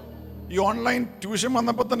the Lord. ഈ ഓൺലൈൻ ട്യൂഷൻ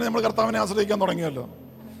വന്നപ്പോ തന്നെ നമ്മൾ കർത്താവിനെ ആശ്രയിക്കാൻ തുടങ്ങിയല്ലോ.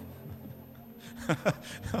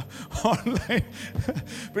 ഓൺലൈൻ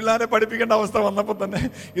പിള്ളേരെ പഠിപ്പിക്കേണ്ട അവസ്ഥ വന്നപ്പോൾ തന്നെ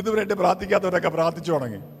ഇതുവരെയായിട്ട് പ്രാർത്ഥിക്കാത്തവരൊക്കെ പ്രാർത്ഥിച്ചു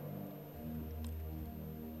തുടങ്ങി.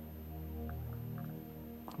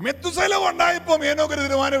 മെത്തുശലഹ് ഉണ്ടായപ്പോ ഏനോക്ക് ഒരു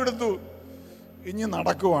തീരുമാനം എടുത്തു, ഇനി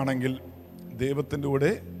നടക്കുവാണെങ്കിൽ ദൈവത്തിന്റെ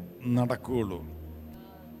കൂടെ നടക്കുകയുള്ളൂ.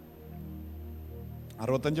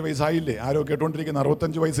 65 വയസ്സായില്ലേ? ആരോ കേട്ടോണ്ടിരിക്കുന്ന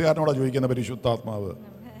 65 വയസ്സുകാരനോടാ ചോദിക്കുന്ന പരിശുദ്ധാത്മാവ്,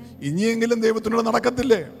 ഇനിയെങ്കിലും ദൈവത്തിനോട്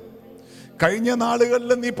നടക്കത്തില്ലേ? കഴിഞ്ഞ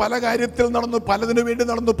നാളുകളിൽ നീ പല കാര്യത്തിൽ നടന്നു, പലതിനു വേണ്ടി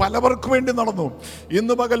നടന്നു, പലവർക്ക് വേണ്ടി നടന്നു.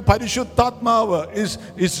 ഇന്ന് പകൽ പരിശുദ്ധാത്മാവ്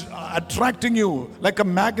is attracting you like a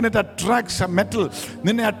magnet attracts a metal.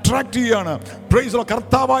 നിന്നെ അട്രാക്ട് ചെയ്യാണ്. Price the Lord.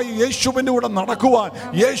 കർത്താവായി യേശുവിന്റെ കൂടെ നടക്കുവാൻ,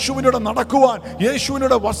 യേശുവിന്റെ കൂടെ നടക്കുവാൻ, യേശുവിന്റെ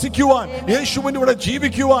കൂടെ വസിക്കുവാൻ, യേശുവിന്റെ കൂടെ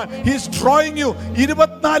ജീവിക്കുവാൻ he is drawing you.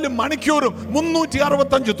 24 മണിക്കൂറും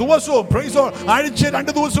 365 ദിവസവും. Price the Lord. ആഴ്ച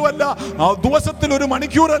 2 ദിവസമല്ല, ദിവസത്തിൽ 1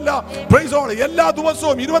 മണിക്കൂറല്ല. Price the Lord. എല്ലാ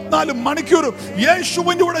ദിവസവും 24 മണിക്കൂറും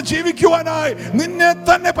യേശുവിന്റെ കൂടെ ജീവിക്കുവാനായി നിന്നെ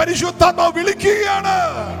തന്നെ പരിശുദ്ധാത്മാവ് വിളിക്കുകയാണ്.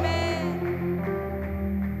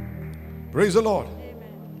 Praise the Lord.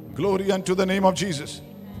 Glory unto the name of Jesus.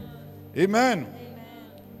 Amen.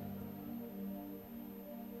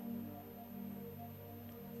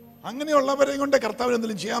 അങ്ങനെയുള്ളവരെ കൊണ്ട് കർത്താവിന്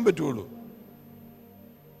എന്തെങ്കിലും ചെയ്യാൻ പറ്റുള്ളൂ.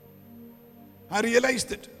 I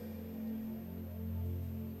realized it.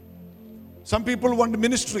 Some people want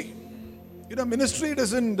ministry. You know, ministry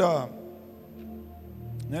doesn't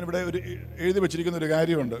ഞാനിവിടെ ഒരു എഴുതി വെച്ചിരിക്കുന്ന ഒരു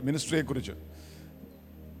കാര്യമുണ്ട് മിനിസ്ട്രിയെ കുറിച്ച്.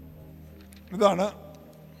 ഇതാണ്,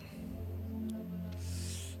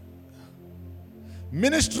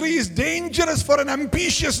 ministry is dangerous for an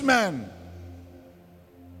ambitious man.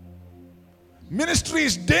 Ministry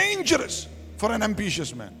is dangerous for an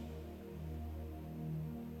ambitious man.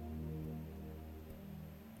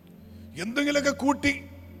 എന്തെങ്കിലുമൊക്കെ കൂട്ടി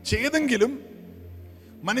ചെയ്തെങ്കിലും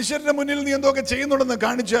മനുഷ്യരുടെ മുന്നിൽ നീ എന്തൊക്കെ ചെയ്യുന്നുണ്ടെന്ന്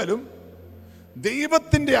കാണിച്ചാലും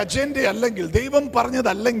ദൈവത്തിന്റെ അജണ്ട അല്ലെങ്കിൽ ദൈവം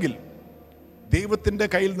പറഞ്ഞതല്ലെങ്കിൽ ദൈവത്തിന്റെ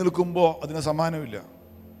കയ്യിൽ നിൽക്കുമ്പോൾ അതിന് സമാനമില്ല.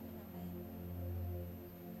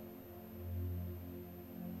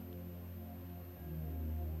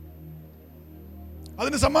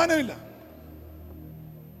 അതിന് സമാനമില്ല.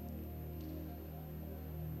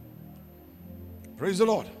 Praise the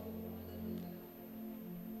Lord.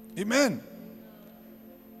 Amen.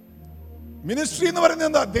 Ministry എന്ന് പറയുന്നത്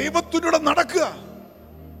എന്താ? ദൈവത്തിലൂടെ നടക്കുക,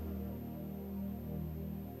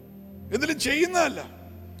 എന്തെങ്കിലും ചെയ്യുന്നതല്ല,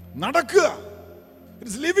 നടക്കുക.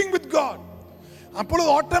 It's living with God. അപ്പോൾ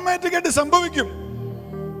ഓട്ടോമാറ്റിക് ആയിട്ട് സംഭവിക്കും.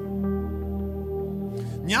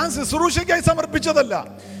 ഞാൻ ശുശ്രൂഷയ്ക്കായി സമർപ്പിച്ചതല്ല,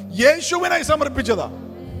 യേശുവിനായി സമർപ്പിച്ചതാ.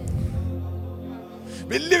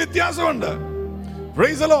 വലിയ വ്യത്യാസമുണ്ട്.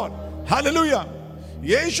 Praise the Lord. ഹല്ലേലൂയ.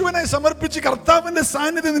 യേശുവിനായി സമർപ്പിച്ച് കർത്താവിന്റെ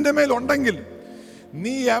സാന്നിധ്യം നിന്റെ മേൽ ഉണ്ടെങ്കിൽ,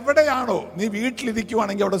 നീ എവിടെയാണോ, നീ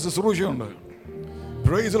വീട്ടിലിരിക്കുവാണെങ്കിൽ അവിടെ ശുശ്രൂഷയുണ്ട്.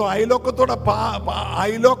 Praise the Lord.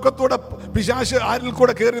 അയലോക്കത്തോടെ പിശാച് ആരിൽ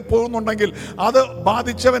കൂടെ കയറി പോകുന്നുണ്ടെങ്കിൽ അത്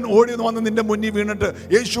ബാധിച്ചവൻ ഓടി വന്ന് നിന്റെ മുന്നിൽ വീണിട്ട്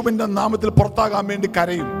യേശുവിന്റെ നാമത്തിൽ പുറത്താകാൻ വേണ്ടി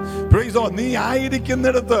കരയും. Praise the Lord. നീ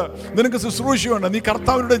ആയിരിക്കുന്നിടത്ത് നിനക്ക് ശുശ്രൂഷയുണ്ട്. നീ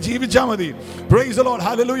കർത്താവിനോട് ജീവിച്ചാൽ മതി. Praise the Lord.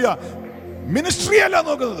 Hallelujah. Ministry അല്ല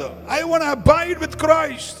നോക്കുന്നത്. I want to abide with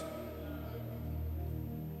Christ.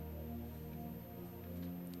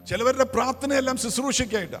 ചിലവരുടെ പ്രാർത്ഥനയെല്ലാം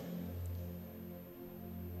ശുശ്രൂഷയ്ക്കായിട്ടാണ്.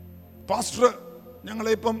 പാസ്റ്റർ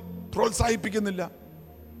ഞങ്ങളെ ഇപ്പം പ്രോത്സാഹിപ്പിക്കുന്നില്ല,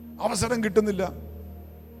 അവസരം കിട്ടുന്നില്ല.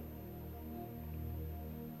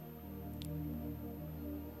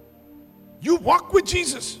 You walk with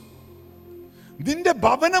Jesus. നിന്റെ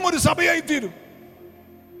ഭവനം ഒരു സഭയായി തീരും.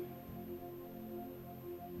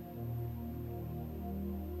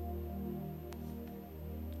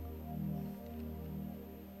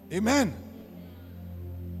 Amen.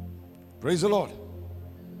 Praise the Lord.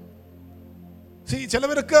 See,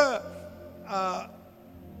 ചിലവർക്ക്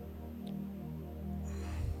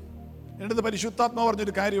എൻ്റെ പരിശുദ്ധാത്മാവ്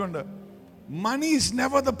പറഞ്ഞൊരു കാര്യമുണ്ട്. Money is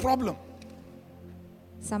never the problem.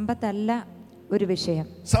 സമ്പത്തല്ല ഒരു വിഷയം.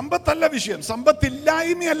 സമ്പത്തല്ല വിഷയം,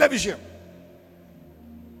 സമ്പത്തില്ലായ്മയല്ല വിഷയം.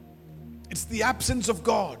 It's the absence of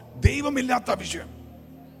God. ദൈവമില്ലാത്ത വിഷയം.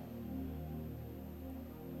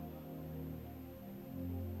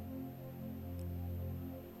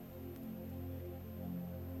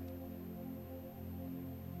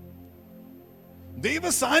 ദൈവ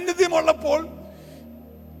സാന്നിധ്യമുള്ളപ്പോൾ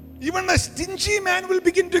even a stingy man will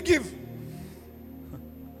begin to give.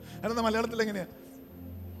 അതെന്താ മലയാളത്തിൽ എങ്ങനെയാ?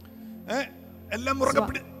 എല്ലാം മുറുകെ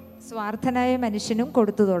സ്വാർത്ഥനായ മനുഷ്യനും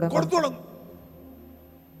കൊടുത്തു തുടങ്ങും.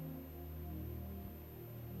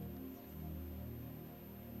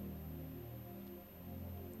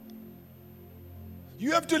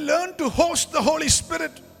 You have to learn to host the Holy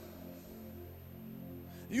Spirit.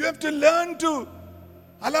 You have to learn to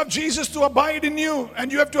allow Jesus to abide in you, and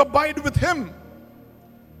you have to abide with Him.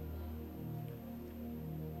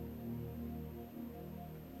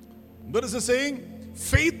 There is a saying,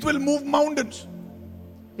 faith will move mountains.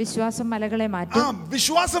 വിശ്വാസം മലകളെ മാറ്റും.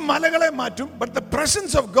 വിശ്വാസം മലകളെ മാറ്റും, but the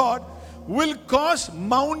presence of God will cause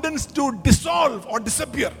mountains to dissolve or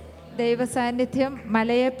disappear. ദൈവ സാന്നിധ്യം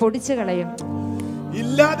മലയെ പൊടിച്ചു കളയും,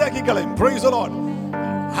 ഇല്ലാതാക്കി കളയും. Praise the Lord.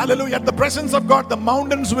 Hallelujah. At the presence of God, the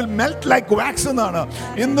mountains will melt like wax എന്നാണ്.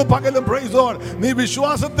 ഇന്ന് പകലും praise the Lord. നീ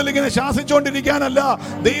വിശ്വാസത്തിൽ ഇങ്ങനെ ശാസിച്ചുകൊണ്ടിരിക്കാനല്ല,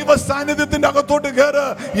 ദൈവ സാന്നിധ്യത്തിന്റെ അകത്തോട്ട് കയറ്.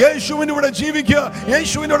 യേശുവിനൂടെ ജീവിക്കുക,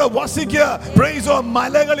 യേശുവിനൂടെ വസിക്കുക. praise the Lord.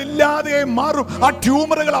 മലകൾ ഇല്ലാതെ മാറും. ആ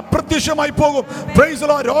ട്യൂമറുകൾ അപ്രത്യക്ഷമായി പോകും. praise the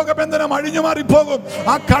Lord. രോഗബന്ധനം അഴിഞ്ഞു മാറിപ്പോകും.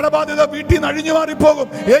 ആ കടബാധ്യത വീട്ടിൽ നിന്ന് അഴിഞ്ഞു മാറിപ്പോകും.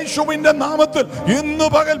 യേശുവിന്റെ നാമത്തിൽ ഇന്ന്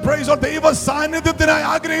പകൽ praise the Lord. ദൈവ സാന്നിധ്യത്തിനായി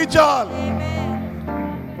ആഗ്രഹിച്ചാൽ,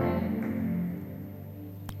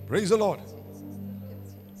 praise the Lord.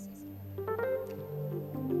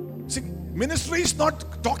 See, ministry is not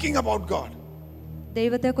talking about God.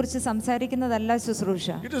 ദൈവത്തെക്കുറിച്ച് സംസാരിക്കുന്നതല്ല ശുശ്രൂഷ.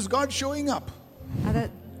 It is God showing up. അത്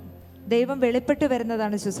ദൈവം വെളിപ്പെട്ട്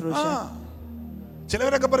വരുന്നതാണ് ശുശ്രൂഷ.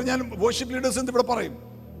 ചിലവരൊക്കെ പറഞ്ഞാൽ വർഷിപ്പ് ലീഡേഴ്സ് എന്ന് ഇവിടെ പറയും.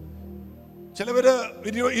 ചിലവര്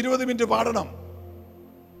 20 മിനിറ്റ് പാടണം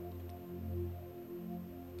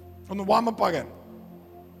ഒന്ന് വാമപ്പ് ആകാൻ.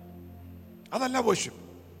 അതല്ല worship.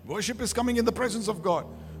 Worship is coming in the presence of God.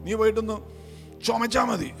 നീ പോയിട്ടൊന്ന് ചുമച്ചാ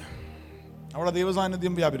മതി, അവിടെ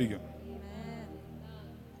ദൈവസാന്നിധ്യം വ്യാപരിക്കും.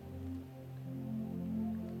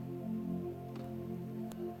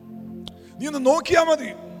 നീ ഒന്ന് നോക്കിയാ മതി,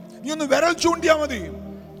 നീ ഒന്ന് വിരൽ ചൂണ്ടിയാ മതി.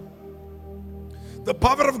 The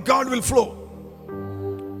power of God will flow.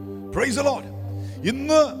 Praise the Lord.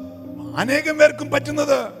 ഇന്ന് അനേകം പേർക്കും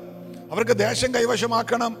പറ്റുന്നത് അവർക്ക് ദേശം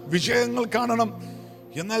കൈവശമാക്കണം, വിജയങ്ങൾ കാണണം.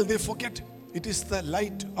 എന്നാൽ they forget it is the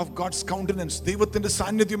light of God's countenance. ദൈവത്തിന്റെ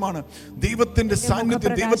സാന്നിധ്യമാണ്, ദൈവത്തിന്റെ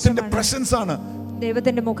സാന്നിധ്യം, ദൈവത്തിന്റെ പ്രസൻസ് ആണ്,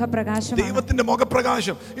 ദൈവത്തിന്റെ മുഖപ്രകാശം, ദൈവത്തിന്റെ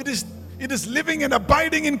മുഖപ്രകാശം. It is living and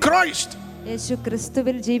abiding in Christ. യേശു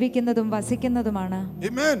ക്രിസ്തുവിൽ ജീവിക്കുന്നതും വസിക്കുന്നതുമാണ്.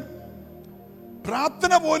 Amen.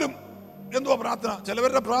 പ്രാർത്ഥന പോലും എന്തുവാ പ്രാർത്ഥന?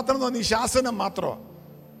 ചിലവരുടെ പ്രാർത്ഥന എന്ന് പറഞ്ഞാൽ ശാസനം മാത്രമാ.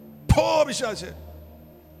 പോ പിശാചേ.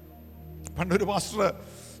 പണ്ടൊരു പാസ്റ്റർ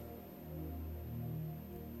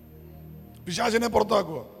പിശാചിനെ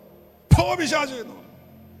പുറത്താക്കുക. പോ പിശാചേ എന്ന് പറഞ്ഞു.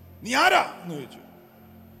 നീ ആരാ എന്ന് ചോദിച്ചു.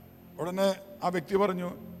 ഉടനെ ആ വ്യക്തി പറഞ്ഞു,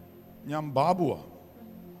 ഞാൻ ബാബുവാ.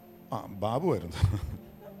 ബാബുവായിരുന്നു,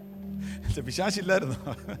 പിശാചില്ലായിരുന്നു,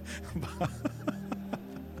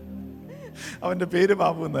 അവന്റെ പേര്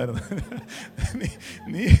ബാബു എന്നായിരുന്നു.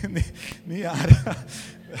 നീ ആരാ?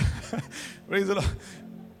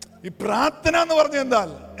 ഈ പ്രാർത്ഥന എന്ന് പറഞ്ഞ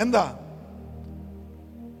എന്താ?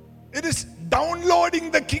 It is downloading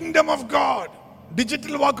the kingdom of God.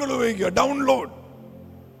 Digital വാക്കുകൾ ഉപയോഗിക്കുക. ഡൗൺലോഡ്.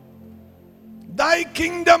 Thy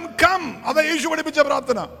kingdom come. അതാ യേശു പഠിപ്പിച്ച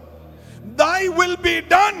പ്രാർത്ഥന. Thy will be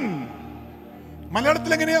done.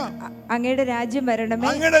 മലയാളത്തിൽ എങ്ങനെയാ? അങ്ങയുടെ രാജ്യം വരണമേ,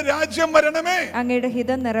 അങ്ങയുടെ രാജ്യം വരണമേ, അങ്ങയുടെ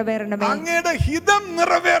ഹിതം നിറവേറണമേ, അങ്ങയുടെ ഹിതം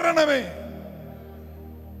നിറവേറണമേ.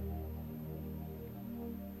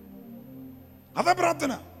 അതാ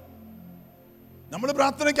പ്രാർത്ഥന. നമ്മൾ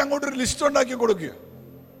പ്രാർത്ഥനയ്ക്ക് അങ്ങോട്ടൊരു ലിസ്റ്റ് ഉണ്ടാക്കി കൊടുക്കുക.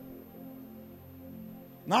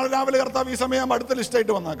 നാളെ രാവിലെ കർത്താവ് ഈ സമയം അടുത്ത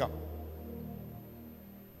ലിസ്റ്റായിട്ട് വന്നേക്കാം.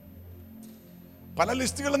 പല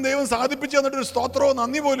ലിസ്റ്റുകളും ദൈവം സാധിപ്പിച്ചു തന്നിട്ടൊരു സ്തോത്രവും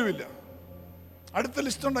നന്ദി പോലും ഇല്ല. അടുത്ത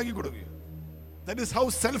ലിസ്റ്റ് ഉണ്ടാക്കി കൊടുക്കുക. That is how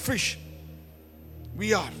selfish We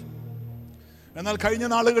are. എന്നാൽ കഴിഞ്ഞ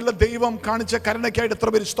നാളുകളിൽ ദൈവം കാണിച്ച കരുണയ്ക്കായിട്ട് എത്ര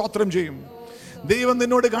പേര് സ്തോത്രം ചെയ്യും? ദൈവം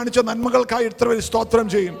നിന്നോട് കാണിച്ച നന്മകൾക്കായി എത്ര പേര് സ്തോത്രം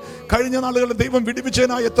ചെയ്യും? കഴിഞ്ഞ നാളുകളിൽ ദൈവം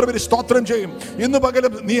വിടുവിച്ചതിനായി എത്ര പേര് സ്തോത്രം ചെയ്യും? ഇന്ന്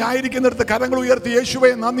പകലും നീ ആയിരിക്കുന്നിടത്ത് കരങ്ങൾ ഉയർത്തി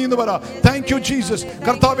യേശുവേ നന്ദി എന്ന് പറ. Thank you Jesus.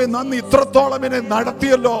 കർത്താവേ നന്ദി, ഇത്രത്തോളം എന്നെ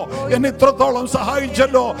നടത്തിയല്ലോ, എന്നെ ഇത്രത്തോളം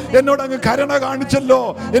സഹായിച്ചല്ലോ, എന്നോട് അങ്ങ് കരുണ കാണിച്ചല്ലോ,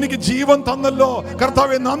 എനിക്ക് ജീവൻ തന്നല്ലോ.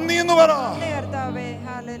 കർത്താവേ നന്ദി എന്ന് പറ.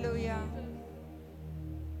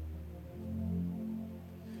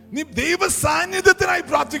 നീ ദൈവ സാന്നിധ്യത്തിനായി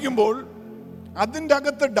പ്രാർത്ഥിക്കുമ്പോൾ അതിൻ്റെ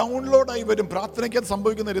അകത്ത് ഡൗൺലോഡായി വരും. പ്രാർത്ഥനയ്ക്ക്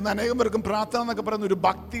സംഭവിക്കുന്ന ഇന്ന് അനേകം പേർക്കും പ്രാർത്ഥന എന്നൊക്കെ പറയുന്ന ഒരു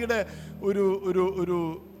ഭക്തിയുടെ ഒരു ഒരു ഒരു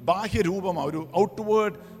ബാഹ്യ രൂപമാണ്, ഒരു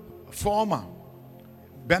ഔട്ട്വേർഡ് ഫോമാണ്,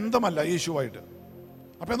 ബന്ധമല്ല യേശുവായിട്ട്.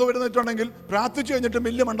 അപ്പം എന്തോ വരുന്നിട്ടുണ്ടെങ്കിൽ പ്രാർത്ഥിച്ചു കഴിഞ്ഞിട്ട്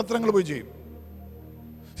വലിയ മണ്ടത്തരങ്ങൾ പോയി ചെയ്യും.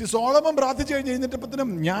 സോളമൻ പ്രാർത്ഥിച്ചു കഴിഞ്ഞ്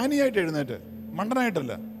എഴുന്നേറ്റപ്പത്തിനും ജ്ഞാനിയായിട്ട് എഴുന്നേറ്റ്,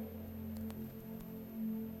 മണ്ടനായിട്ടല്ല.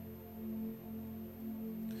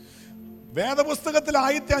 വേദപുസ്തകത്തിൽ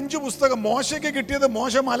 1005 പുസ്തകം മോശയ്ക്ക് കിട്ടിയത്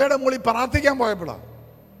മോശ മലയുടെ മുകളിൽ പ്രാർത്ഥിക്കാൻ പോയപ്പോഴാണ്.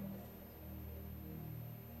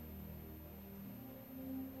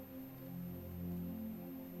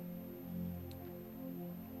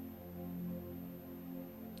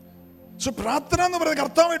 പ്രാർത്ഥന എന്ന് പറയുന്ന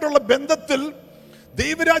കർത്താവായിട്ടുള്ള ബന്ധത്തിൽ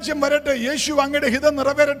ദൈവരാജ്യം വരട്ടെ, യേശു അങ്ങയുടെ ഹിതം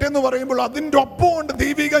നിറവേറട്ടെ എന്ന് പറയുമ്പോൾ അതിൻ്റെ ഒപ്പമുണ്ട്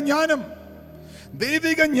ദൈവിക ജ്ഞാനം.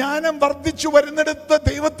 ദൈവിക ജ്ഞാനം വർദ്ധിച്ചു വരുന്നിടത്ത്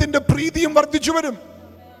ദൈവത്തിന്റെ പ്രീതിയും വർദ്ധിച്ചു വരും.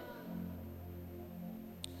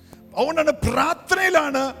 അതുകൊണ്ടാണ്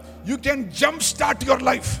പ്രാർത്ഥനയിലാണ് you can jump start your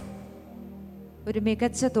life. ഒരു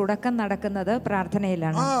മികച്ച തുടക്കം നടക്കുന്നത്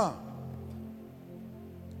പ്രാർത്ഥനയിലാണ്.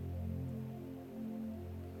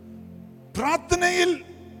 പ്രാർത്ഥനയിൽ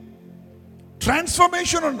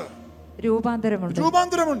ട്രാൻസ്ഫോർമേഷൻ ഉണ്ട്,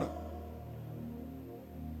 രൂപാന്തരമുണ്ട്.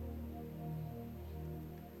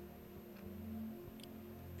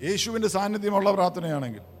 യേശുവിന്റെ സാന്നിധ്യമുള്ള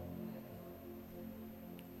പ്രാർത്ഥനയാണെങ്കിൽ,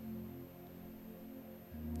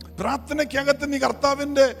 പ്രാർത്ഥനയ്ക്കകത്ത് നീ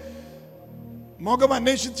കർത്താവിന്റെ മുഖം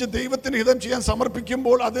അന്വേഷിച്ച് ദൈവത്തിന് ഹിതം ചെയ്യാൻ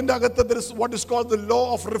സമർപ്പിക്കുമ്പോൾ അതിന്റെ അകത്ത് what is called the law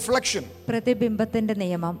of reflection, പ്രതിബിംബത്തിന്റെ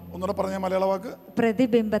നിയമം. ഒന്നുകൂടെ പറഞ്ഞ മലയാള വാക്ക്,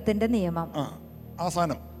 പ്രതിബിംബത്തിന്റെ നിയമം. ആ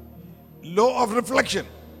സാധനം ലോ ഓഫ് റിഫ്ലക്ഷൻ,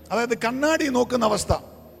 അതായത് കണ്ണാടി നോക്കുന്ന അവസ്ഥ.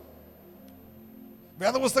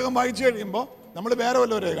 വേദപുസ്തകം വായിച്ചു കഴിയുമ്പോൾ നമ്മൾ വേറെ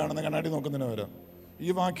വല്ലവരെ കാണുന്ന കണ്ണാടി നോക്കുന്നതിന് വരെ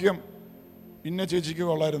ഈ വാക്യം ഇന്ന ചേച്ചിക്ക്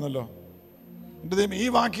കൊള്ളായിരുന്നല്ലോ, എൻ്റെ ദൈവം ഈ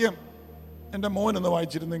വാക്യം എൻ്റെ മോൻ എന്ന്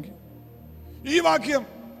വായിച്ചിരുന്നെങ്കിൽ, ഈ വാക്യം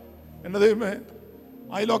എൻ്റെ ദൈവമേ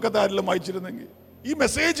അയലോക്കത്തെ ആരെങ്കിലും വായിച്ചിരുന്നെങ്കിൽ, ഈ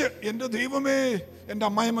മെസ്സേജ് എൻ്റെ ദൈവമേ എൻ്റെ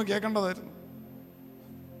അമ്മായിമ്മ കേൾക്കേണ്ടതായിരുന്നു.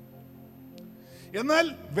 എന്നാൽ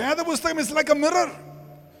വേദപുസ്തകം is like a mirror.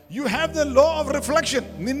 You have the law of reflection.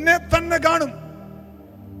 നിന്നെ തന്നെ കാണും,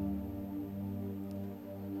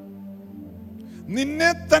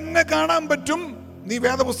 നിന്നെ തന്നെ കാണാൻ പറ്റും നീ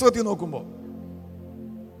വേദപുസ്തകത്തിൽ നോക്കുമ്പോൾ.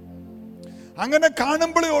 അങ്ങനെ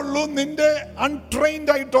കാണുമ്പോഴേ ഉള്ളൂ നിന്റെ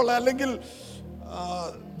അൺട്രെയിൻഡ് ആയിട്ടുള്ള, അല്ലെങ്കിൽ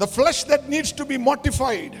the flesh that needs to be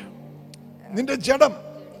mortified, നിന്റെ ജഡം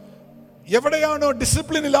എവിടെയാണോ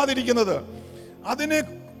ഡിസിപ്ലിൻ ഇല്ലാതിരിക്കുന്നത്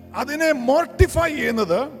അതിനെ മോർട്ടിഫൈ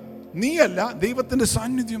ചെയ്യുന്നത് നീയല്ല, ദൈവത്തിന്റെ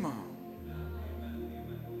സാന്നിധ്യമാണ്.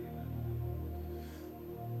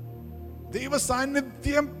 ദൈവ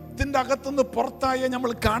സാന്നിധ്യത്തിന്റെ അകത്തുനിന്ന് പുറത്തായ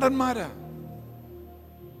നമ്മൾ കാടന്മാരാ.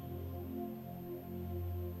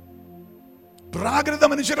 പ്രാകൃത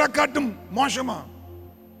മനുഷ്യരെക്കാട്ടും മോശമാ.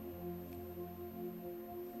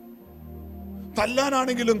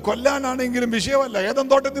 തല്ലാനാണെങ്കിലും കൊല്ലാനാണെങ്കിലും വിഷയമല്ല. ഏതൻ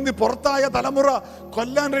തോട്ടത്തിൽ നിന്ന് പുറത്തായ തലമുറ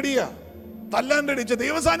കൊല്ലാൻ റെഡിയാ, തല്ലാൻ റെഡി.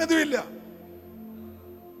 ദൈവസാന്നിധ്യമില്ല.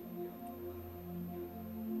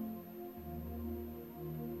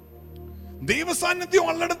 ദൈവസാന്നിധ്യം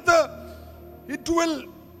ഉള്ളിടത്ത് ഇറ്റ് വിൽ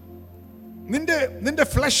നിന്റെ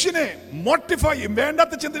ഫ്ലഷിനെ മോർട്ടിഫൈ ചെയ്യും,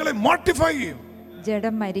 വേണ്ടാത്ത ചിന്തകളെ മോർട്ടിഫൈ ചെയ്യും.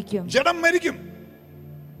 ജഡം മരിക്കും.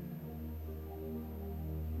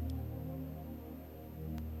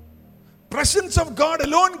 Presence of God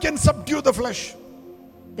alone can subdue the flesh.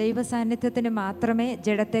 ദൈവ സാന്നിധ്യത്തിന് മാത്രമേ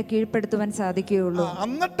ജഡത്തെ കീഴ്പ്പെടുത്തുവാൻ സാധിക്കുകയുള്ളൂ.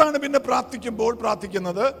 എന്നിട്ടാണ് പിന്നെ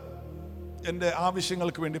പ്രാർത്ഥിക്കുന്നത് എൻ്റെ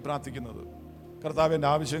ആവശ്യങ്ങൾക്ക് വേണ്ടി പ്രാർത്ഥിക്കുന്നത്. കർത്താവ് എൻ്റെ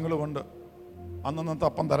ആവശ്യങ്ങൾ കൊണ്ട് അന്നത്തെ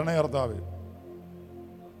അപ്പം തരണേ കർത്താവ്.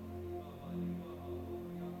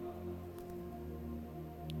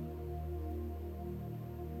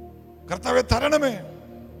 കർത്താവെ തരണമേ.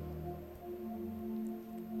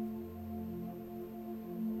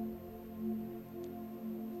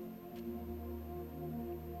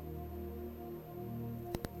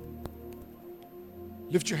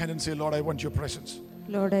 Lift your hand and say, Lord, I want your presence.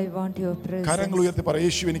 Lord, I want your presence. കരങ്ങൾ ഉയർത്തി പറ,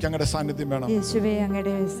 യേശുവേ എനിക്ക് അങ്ങയുടെ സാന്നിധ്യം വേണം. യേശുവേ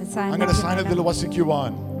അങ്ങയുടെ സാന്നിധ്യത്തിൽ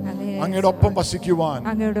വസിക്കുവാൻ, അങ്ങയുടെ ഒപ്പം വസിക്കുവാൻ,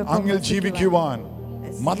 അങ്ങിൽ ജീവിക്കുവാൻ,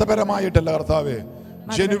 മതപരമായിട്ടല്ല കർത്താവേ,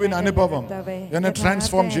 ജെനുവിൻ അനുഭവം എന്നെ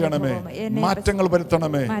ട്രാൻസ്ഫോം ചെയ്യണമേ, മാറ്റങ്ങൾ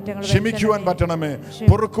വരുത്തണമേ, ക്ഷമിക്കുവാൻ പറ്റണമേ,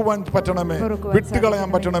 പൊറുക്കുവാൻ പറ്റണമേ, വിട്ടുകളയാൻ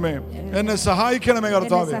പറ്റണമേ, എന്നെ സഹായിക്കണമേ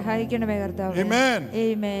കർത്താവേ. ആമേൻ.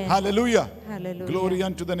 Hallelujah. Glory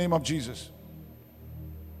unto the name of Jesus.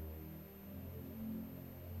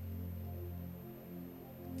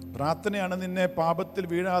 പ്രാർത്ഥനയാണ് നിന്നെ പാപത്തിൽ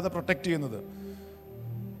വീഴാതെ പ്രൊട്ടക്ട് ചെയ്യുന്നത്.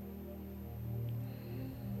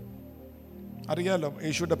 അറിയാലോ,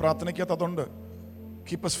 യേശുവിന്റെ പ്രാർത്ഥനയ്ക്കകത്ത് അതുണ്ട്.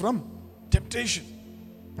 Keep us from temptation.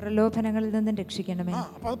 പ്രലോഭനങ്ങളിൽ നിന്നും രക്ഷിക്കണമേ.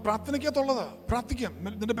 അപ്പൊ അത് പ്രാർത്ഥനയ്ക്കകത്തുള്ളതാ. പ്രാർത്ഥിക്കാം,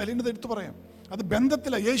 നിന്റെ ബലഹീനത എടുത്തു പറയാം. അത്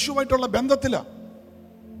ബന്ധത്തില, യേശുവായിട്ടുള്ള ബന്ധത്തില.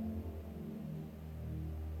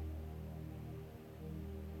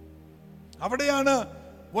 അവിടെയാണ്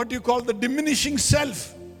what you call the diminishing self.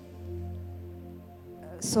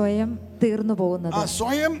 സ്വയം തീർന്നു പോകുന്നത്,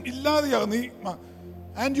 സ്വയം ഇല്ലാതെയാകുന്നു.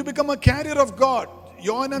 And you become a carrier of God.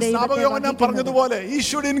 യോഹന്നാൻ പറഞ്ഞതുപോലെ he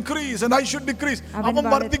should increase and I should decrease. അവൻ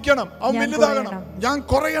വർദ്ധിക്കണം, അവൻ വലുതാകണം, ഞാൻ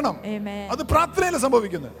കുറയണം. അത് പ്രാർത്ഥനയിൽ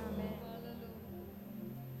സംഭവിക്കുന്നത്.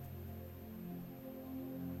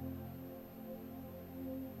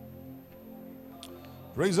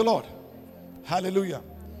 Praise the Lord. Hallelujah.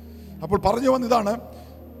 അപ്പോൾ പറഞ്ഞു വന്നതാണ്,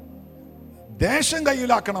 ദേശം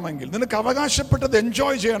കയ്യിലാക്കണമെങ്കിൽ, നിനക്ക് അവകാശപ്പെട്ടത്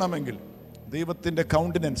എൻജോയ് ചെയ്യണമെങ്കിൽ ദൈവത്തിന്റെ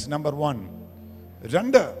കൗണ്ടനൻസ് നമ്പർ 1.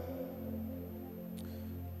 2,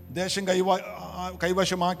 ദേശം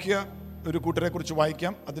കൈവശമാക്കിയ ഒരു കൂട്ടരെ കുറിച്ച്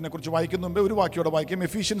വായിക്കാം. അതിനെക്കുറിച്ച് വായിക്കുന്ന മുമ്പേ ഒരു വാക്യോടെ വായിക്കാം.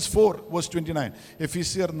 Ephesians 4:29.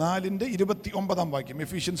 എഫീസിയർ 4:29 വാക്യം.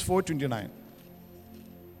 Ephesians 4:29.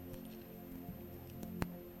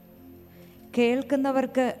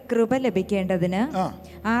 കേൾക്കുന്നവർക്ക് കൃപ ലഭിക്കേണ്ടതിന്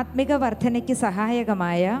ആത്മിക വർധനയ്ക്ക്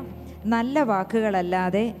സഹായകമായ നല്ല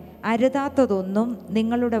വാക്കുകളല്ലാതെ അരുതാത്തതൊന്നും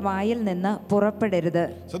നിങ്ങളുടെ വായിൽ നിന്ന് പുറപ്പെടരുത്.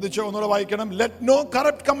 ശ്രദ്ധിച്ചോ, ഒന്നുകൂടെ വായിക്കണം. Let no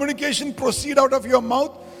corrupt communication proceed out of your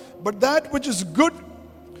mouth, but that which is good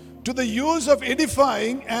to the use of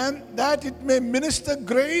edifying, and that it may minister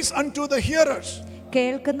grace unto the hearers.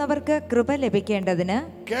 കേൾക്കുന്നവർക്ക് കൃപ ലഭിക്കേണ്ടതിന്,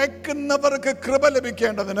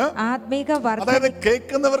 ആത്മീക അതായത്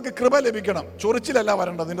കേൾക്കുന്നവർക്ക് കൃപ ലഭിക്കണം. ചൊറിച്ചിലല്ല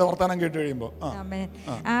വരേണ്ടത് നിന്റെ വർത്തമാനം കേട്ട് കഴിയുമ്പോൾ.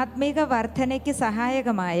 ആത്മീക വർധനയ്ക്ക്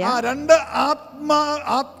സഹായകമായ 2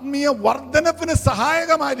 ആത്മീയ വർധനത്തിന്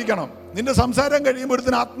സഹായകമായിരിക്കണം. നിന്റെ സംസാരം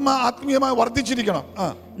കഴിയുമ്പോഴത്തേന് ആത്മീയമായി വർദ്ധിച്ചിരിക്കണം.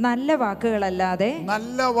 നല്ല വാക്കുകളല്ലാതെ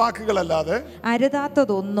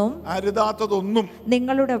അരുതാത്തതൊന്നും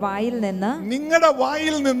നിങ്ങളുടെ വായിൽ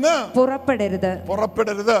നിന്ന് പുറപ്പെടരുത്.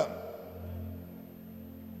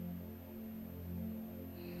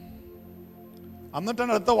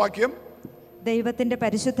 എന്നിട്ടാണ് അടുത്ത വാക്യം, ദൈവത്തിന്റെ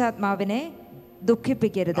പരിശുദ്ധാത്മാവിനെ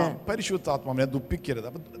ദുഃഖിപ്പിക്കരുത്. പരിശുദ്ധാത്മാവിനെ ദുഃഖിപ്പിക്കരുത്.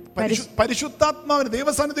 പരിശുദ്ധാത്മാവിന്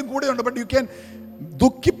ദൈവസാന്നിധ്യം കൂടെയുണ്ട്. ബട്ട് യു ക്യാൻ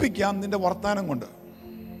ദുഃഖിപ്പിക്കാം നിന്റെ വർത്താനം കൊണ്ട്.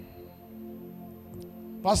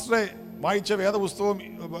 പാസ്റ്ററെ, വായിച്ച വേദപുസ്തകവും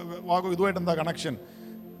ഇതുമായിട്ട് എന്താ കണക്ഷൻ?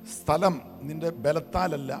 സ്ഥലം നിന്റെ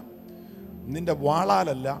ബലത്താലല്ല, നിന്റെ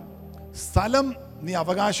വാളാലല്ല. സ്ഥലം നീ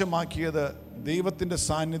അവകാശമാക്കിയത് ദൈവത്തിന്റെ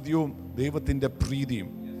സാന്നിധ്യവും ദൈവത്തിന്റെ പ്രീതിയും.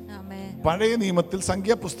 പഴയ നിയമത്തിൽ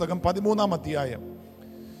സംഖ്യാപുസ്തകം 13-ാം അധ്യായം,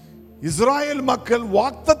 ഇസ്രായേൽ മക്കൾ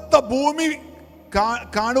വാഗ്ദത്ത ഭൂമി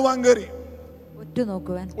കാണുവാൻ കയറി,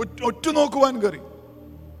 ഒറ്റുനോക്കുവാൻ കയറി.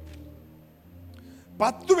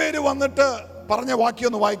 10 പേര് വന്നിട്ട് പറഞ്ഞ വാക്യം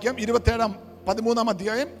ഒന്ന് വായിക്കാം. 13-ാം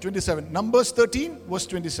അധ്യായം 27, Numbers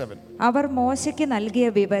 13:27. അവർ മോശയ്ക്ക് നൽകിയ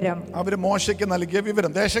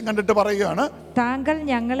വിവരം, ദേശം കണ്ടിട്ട് പറയുകയാണ്, താങ്കൾ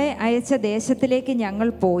ഞങ്ങളെ അയച്ച ദേശത്തിലേക്ക് ഞങ്ങൾ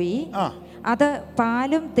പോയി, അത്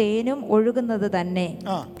പാലും തേനും ഒഴുകുന്നത് തന്നെ.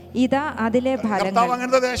 ഇതാ അതിലെ ഫലങ്ങൾ.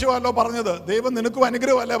 അങ്ങനത്തെ ദേശമല്ലോ പറഞ്ഞത്. ദൈവം നിനക്കും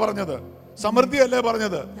അനുഗ്രഹമല്ലേ പറഞ്ഞത്, സമൃദ്ധി അല്ലേ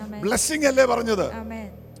പറഞ്ഞത്, ബ്ലെസ്സിംഗ് അല്ലേ പറഞ്ഞത്.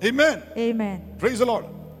 ആമേൻ. Praise the Lord.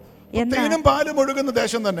 തേനും പാലും ഒഴുകുന്ന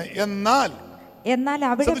ദേശം തന്നെ. എന്നാൽ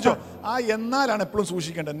അവിടെ എന്നാലാണ് എപ്പോഴും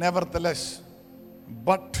സൂക്ഷിക്കേണ്ടത്. നെവർതലെസ്,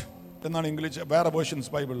 ബട്ട് എന്നാണ് ഇംഗ്ലീഷ് വേറെ വേർഷൻസ്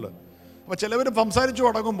ബൈബിളിൽ. അപ്പൊ ചിലവർ സംസാരിച്ചു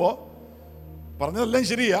തുടങ്ങുമ്പോൾ പറഞ്ഞതെല്ലാം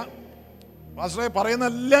ശരിയാ, പാസ്റ്ററെ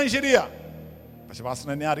പറയുന്നതെല്ലാം ശരിയാ, പക്ഷെ പാസ്റ്റർ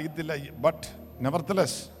എന്നെ അറിയത്തില്ല. ബട്ട്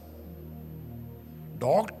നെവർതലെസ്,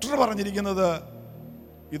 ഡോക്ടർ പറഞ്ഞിരിക്കുന്നത്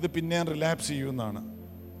ഇത് പിന്നെയും റിലാപ്സ് ചെയ്യുമെന്നാണ്.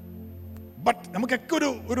 ബട്ട് നമുക്കൊക്കെ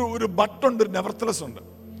ഒരു ബട്ടുണ്ട്, ഒരു നെവർതലെസ് ഉണ്ട്.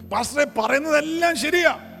 പാസ്റ്ററെ പറയുന്നതെല്ലാം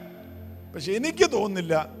ശരിയാ, പക്ഷെ എനിക്ക്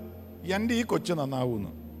തോന്നുന്നില്ല എൻ്റെ ഈ കൊച്ചു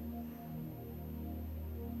നന്നാവൂന്ന്.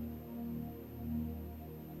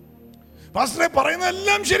 പാസ്റ്ററെ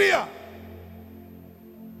പറയുന്നതെല്ലാം ശരിയാ,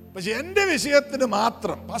 പക്ഷെ എൻ്റെ വിഷയത്തിന്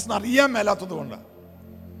മാത്രം പാസ്റ്ററിന് അറിയാൻ മേലാത്തത് കൊണ്ടാണ്,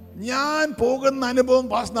 ഞാൻ പോകുന്ന അനുഭവം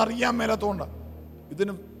പാസ്റ്ററിന് അറിയാൻ മേലാത്തതുകൊണ്ടാണ്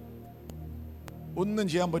ഇതിന് ഒന്നും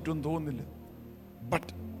ചെയ്യാൻ പറ്റുമെന്ന് തോന്നുന്നില്ല.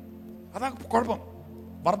 ബട്ട് അതാ കുഴപ്പം.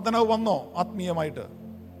 വർധനവ് വന്നോ ആത്മീയമായിട്ട്?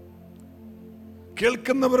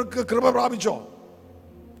 കേൾക്കുന്നവർക്ക് കൃപ പ്രാപിച്ചോ?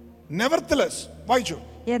 നെവർതലെസ് വായിച്ചു.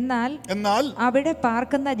 എന്നാൽ അവിടെ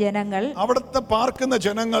പാർക്കുന്ന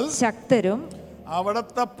ജനങ്ങൾ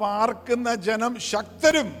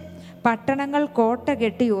ശക്തരും പട്ടണങ്ങൾ കോട്ട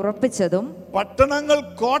കെട്ടി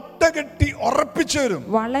ഉറപ്പിച്ചവരും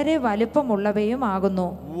വളരെ വലിപ്പമുള്ളവയുമാകുന്നു.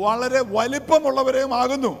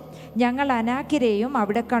 ഞങ്ങൾ അനാക്യരെയും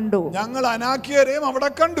അവിടെ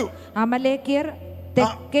കണ്ടു. അമലേക്യർ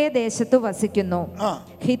തെക്കേ ദേശത്തു വസിക്കുന്നു.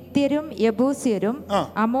 ഹിത്യരും യബൂസ്യരും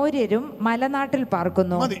അമോര്യരും മലനാട്ടിൽ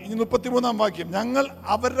പാർക്കുന്നു. 33-ാം വാക്യം, ഞങ്ങൾ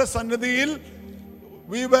അവരുടെ സന്നിധിയിൽ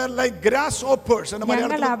we were like grasshoppers.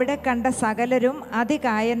 ഞങ്ങൾ അവിടെ കണ്ട സകലരും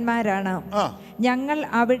അതികായന്മാരാണ്. ഞങ്ങൾ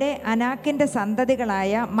അവിടെ അനാക്കിന്റെ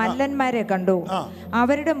സന്തതികളായ മല്ലന്മാരെ കണ്ടു.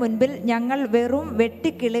 അവരുടെ മുൻപിൽ ഞങ്ങൾ വെറും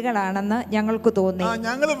വെട്ടിക്കിളികളാണെന്ന് ഞങ്ങൾക്ക് തോന്നി.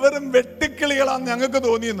 ഞങ്ങൾ വെറും വെട്ടിക്കിളികളാണെന്ന് ഞങ്ങൾക്ക്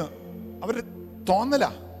തോന്നിയെന്ന് അവര് തോന്നല.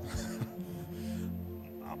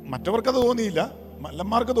 മറ്റവർക്കത് തോന്നിയില്ല,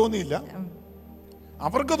 മല്ലന്മാർക്ക് തോന്നിയില്ല,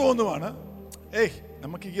 അവർക്ക് തോന്നുവാണ്.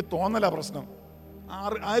 നമുക്ക് ഈ തോന്നല പ്രശ്നം.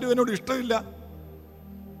 ആരും എന്നോട് ഇഷ്ടമില്ല,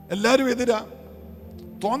 എല്ലാരും എതിരാ,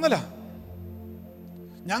 തോന്നല.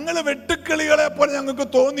 ഞങ്ങള് വെട്ടുക്കിളികളെ പോലെ ഞങ്ങൾക്ക്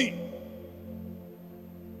തോന്നി.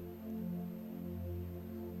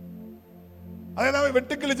 അതായത്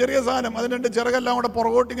വെട്ടുക്കിളി ചെറിയ സാധനം, അതിന് 2 ചിറകെല്ലാം കൂടെ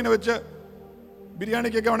പുറകോട്ടിങ്ങനെ വെച്ച്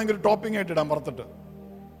ബിരിയാണിക്കൊക്കെ വേണമെങ്കിൽ ടോപ്പിംഗ് ആയിട്ട് ഇടാൻ പുറത്തിട്ട്.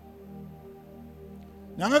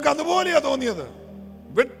 ഞങ്ങൾക്ക് അതുപോലെയാ തോന്നിയത്,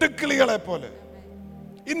 വെട്ടുക്കിളികളെ പോലെ,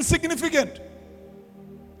 ഇൻസിഗ്നിഫിക്കന്റ്.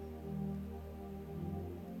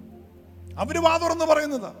 അവര് വാതുറന്ന്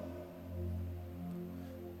പറയുന്നത്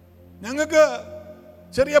ഞങ്ങൾക്ക്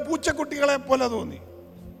ചെറിയ പൂച്ചക്കുട്ടികളെ പോലെ തോന്നി.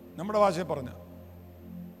 നമ്മുടെ ഭാഷയെ പറഞ്ഞ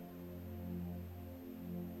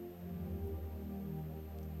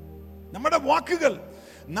നമ്മുടെ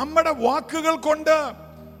വാക്കുകൾ കൊണ്ട്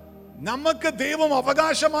നമുക്ക് ദൈവം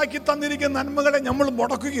അവകാശമാക്കി തന്നിരിക്കുന്ന നന്മകളെ നമ്മൾ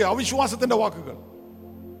മുടക്കുക. അവിശ്വാസത്തിന്റെ വാക്കുകൾ,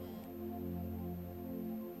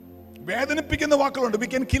 വേദനിപ്പിക്കുന്ന വാക്കുകളുണ്ട്. We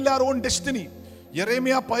can kill our own destiny.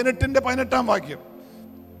 യെരേമിയ 18-ാം വാക്യം.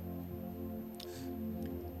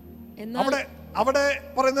 അവിടെ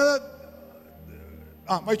പറയുന്നത്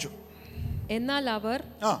വായിച്ചു. എന്നാൽ അവർ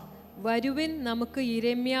വരുവിൻ, നമുക്ക്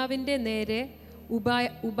യെരേമ്യാവിന്റെ നേരെ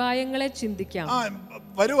ഉപായങ്ങളെ ചിന്തിക്കാം.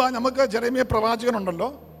 വരുവാ, നമുക്ക് യെരേമ്യ പ്രവാചകനുണ്ടല്ലോ,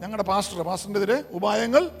 ഞങ്ങളുടെ പാസ്റ്ററിന്റെ എതിരെ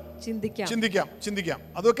ഉപായങ്ങൾ ചിന്തിക്കാം.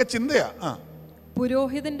 അതൊക്കെ ചിന്തയാ.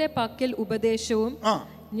 പുരോഹിതന്റെ പക്കൽ ഉപദേശവും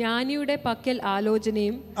ജ്ഞാനിയുടെ പക്കൽ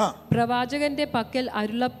ആലോചനയും പ്രവാചകന്റെ പക്കൽ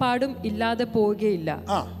അരുളപ്പാടും ഇല്ലാതെ പോവുകയില്ല.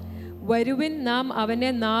 വരുവിൻ, നാം അവനെ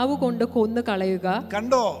നാവുകൊണ്ട് കൊന്നു കളയുക.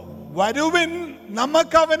 കണ്ടോ, വരുവിൻ,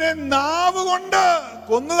 നമുക്ക് അവനെ നാവുകൊണ്ട്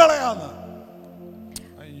കൊന്നുകളയാന്ന്.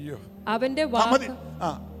 അയ്യോ,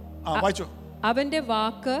 അവന്റെ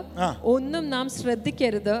വാക്ക് ഒന്നും നാം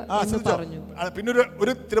ശ്രദ്ധിക്കരുത് എന്ന് പറഞ്ഞു. പിന്നെ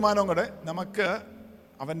ഒരു തീരുമാനവും കൂടെ, നമുക്ക്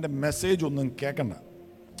അവന്റെ മെസ്സേജ് ഒന്നും കേൾക്കണ്ട.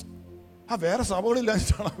 വേറെ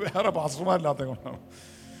സഭകളില്ലാഞ്ഞിട്ടാണ്, വേറെ പാസ്റ്റർമാരില്ലാത്ത കൊണ്ടാണ്.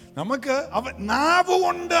 നമുക്ക്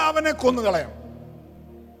നാവുകൊണ്ട് അവനെ കൊന്നുകളയാം.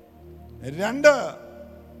 2,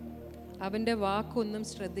 അവന്റെ വാക്കൊന്നും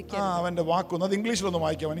ശ്രദ്ധിക്കരുത്. അവന്റെ വാക്കൊന്നും, അത് ഇംഗ്ലീഷിലൊന്നും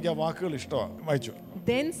വായിക്കാം, എനിക്ക് ആ വാക്കുകൾ ഇഷ്ടമാണ്. വായിച്ചു.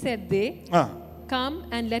 Then said they, come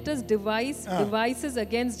and let us devise devices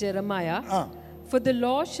against Jeremiah, for the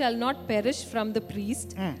law shall not perish from the priest,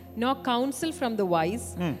 nor counsel from the wise,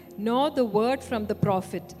 nor the word from the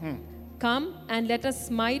prophet. Come and let us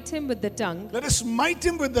smite him with the tongue.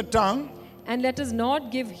 And let us not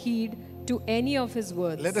give heed to any of his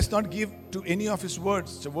words.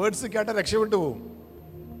 Words കേട്ടാ രക്ഷപ്പെട്ടു പോകും.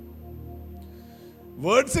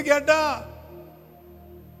 Words കേട്ടാ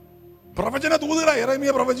പ്രവചന ദൂതരാ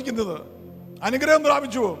യെരേമ്യ പ്രവചിക്കുന്നത്, അനുഗ്രഹം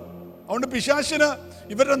പ്രാപിച്ചു പോകും. അതുകൊണ്ട് പിശാചിന്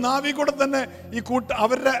ഇവരുടെ നാവി കൂടെ തന്നെ ഈ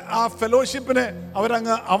അവരുടെ ആ ഫെലോഷിപ്പിനെ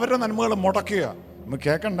അവരുടെ നന്മകൾ മുടക്കുക. നമുക്ക്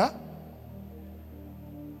കേൾക്കണ്ട,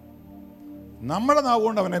 നമ്മുടെ നാവ്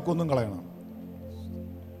കൊണ്ട് അവനെ കൊന്നും കളയണം.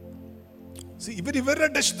 ഇവരുടെ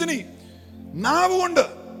ഡെസ്റ്റിനി നാവ് കൊണ്ട്.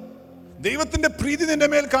 ദൈവത്തിന്റെ പ്രീതി നിന്റെ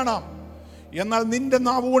മേൽ കാണാം, എന്നാൽ നിന്റെ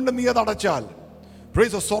നാവ് കൊണ്ട് നീ അത് അടച്ചാൽ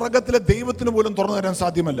സ്വർഗത്തിലെ ദൈവത്തിന് പോലും തുറന്നു തരാൻ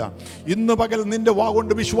സാധ്യമല്ല. ഇന്ന് പകൽ നിന്റെ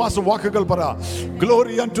വാഗുകൊണ്ട് വിശ്വാസ വാക്കുകൾ പറ.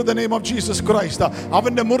 Glory to the name of Jesus Christ.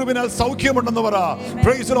 അവന്റെ മുറിവിനാൽ സൗഖ്യമുണ്ടെന്ന് പറ.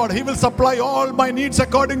 Price the Lord. He will supply all my needs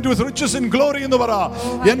according to his riches in glory എന്ന് പറ.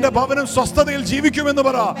 എന്റെ ഭവനം സ്വസ്ഥതയിൽ ജീവിക്കുമെന്ന്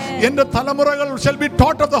പറ. എന്റെ തലമുറകൾ shall be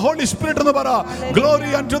taught of the Holy Spirit എന്ന് പറ. Glory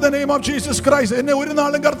to the name of Jesus Christ. എന്നെ ഒരു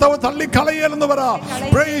നാളും കർത്താവ് തള്ളിക്കളയല്ലെന്ന് പറ.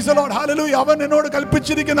 Price the Lord. ഹല്ലേലൂയ. അവൻ എന്നോട്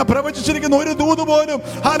കൽപ്പിച്ചിരിക്കുന്ന പ്രവചിച്ചിരിക്കുന്ന ഒരു ദൂത് പോലും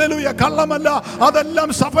ഹല്ലേലൂയ കള്ളമല്ല, അതെല്ലാം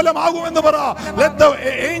സഫലമാകുമെന്ന് പറ. Let the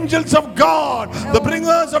angels of God, the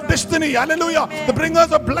bringers of destiny, hallelujah, the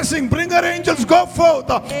bringers of blessing, bringer angels go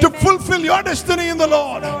forth to fulfill your destiny in the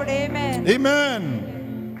Lord. Amen.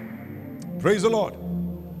 Praise the Lord.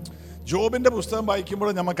 ജോബിന്റെ പുസ്തകം വായിക്കുമ്പോൾ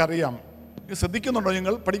നമുക്കറിയാം, ശ്രദ്ധിക്കുന്നുണ്ടോ,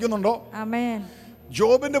 നിങ്ങൾ പഠിക്കുന്നുണ്ടോ? ആമേൻ.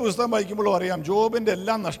 ജോബിന്റെ പുസ്തകം വായിക്കുമ്പോൾ അറിയാം, ജോബിന്റെ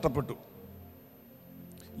എല്ലാം നഷ്ടപ്പെട്ടു.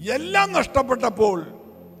 എല്ലാം നഷ്ടപ്പെട്ടപ്പോൾ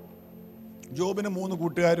ജോബിന് 3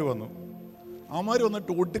 കൂട്ടുകാർ വന്നു. അവന്മാർ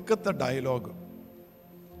വന്നിട്ട് ഒടുക്കത്തെ ഡയലോഗ്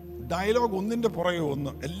ഒന്നിന്റെ പുറകെ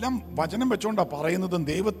ഒന്ന്, എല്ലാം വചനം വെച്ചോണ്ടാ പറയുന്നതും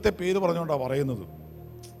ദൈവത്തെ പേര് പറഞ്ഞോണ്ടാ പറയുന്നത്.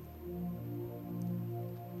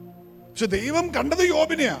 പക്ഷെ ദൈവം കണ്ടത്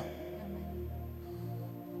യോബിനെയാ.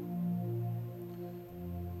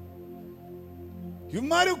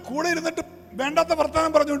 ഇവന്മാര് കൂടെ ഇരുന്നിട്ട് വേണ്ടാത്ത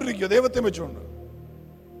വർത്താനം പറഞ്ഞുകൊണ്ടിരിക്കുക ദൈവത്തെ വെച്ചുകൊണ്ട്.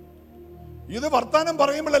 ഇത് വർത്താനം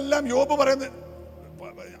പറയുമ്പോഴെല്ലാം യോബ് പറയുന്നത്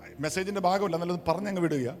മെസ്സേജിന്റെ ഭാഗമല്ല, നല്ലത് പറഞ്ഞങ്ങ്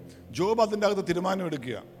വിടുക. ജോബ് അതിൻ്റെ അകത്ത് തീരുമാനം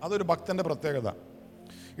എടുക്കുക. അതൊരു ഭക്തന്റെ പ്രത്യേകത.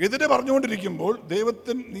 എതിരെ പറഞ്ഞുകൊണ്ടിരിക്കുമ്പോൾ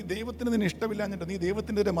ദൈവത്തിന് നിന്നെ ഇഷ്ടമില്ലാഞ്ഞിട്ട് നീ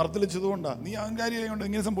ദൈവത്തിൻ്റെ മർദ്ദലിച്ചതുകൊണ്ടാണ്, നീ അഹങ്കാരിയായതുകൊണ്ട്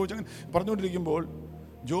ഇങ്ങനെ സംഭവിച്ചു, അങ്ങനെ പറഞ്ഞുകൊണ്ടിരിക്കുമ്പോൾ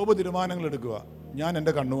ജോബ് തീരുമാനങ്ങൾ എടുക്കുക. ഞാൻ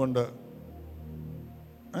എൻ്റെ കണ്ണുകൊണ്ട്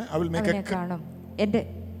I will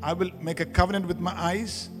make a covenant with my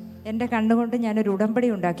eyes. എന്റെ കണ്ണുകൊണ്ട് ഞാൻ ഒരു ഉടമ്പടി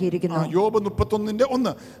ഉണ്ടാക്കിയിരിക്കുന്നു. യോബ് 31:1.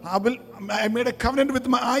 I made a covenant with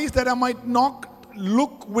my eyes that I might not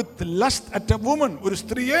look with lust at a woman. ഒരു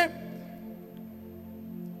സ്ത്രീയെ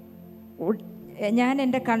ഞാൻ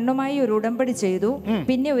എന്റെ കണ്ണുമായി ഒരു ഉടമ്പടി ചെയ്തു,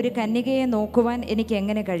 പിന്നെ ഒരു കന്യകയെ നോക്കുവാൻ എനിക്ക്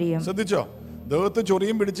എങ്ങനെ കഴിയും? ശ്രദ്ധിച്ചോ? ദേഹത്ത്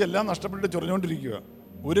ചൊറിയും പിടിച്ച് എല്ലാം നഷ്ടപ്പെട്ട് ചൊറിഞ്ഞോണ്ടിരിക്കുക.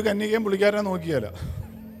 ഒരു കന്യകയും പുള്ളിക്കാരനെ നോക്കിയാല.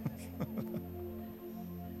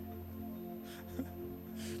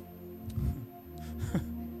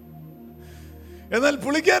 എന്നാൽ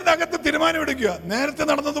പുള്ളിക്കാരൻ്റെ അകത്ത് തീരുമാനമെടുക്കുക, നേരത്തെ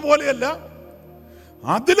നടന്നതുപോലെയല്ല,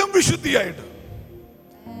 അതിലും വിശുദ്ധിയായിട്ട്,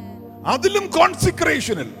 അതിലും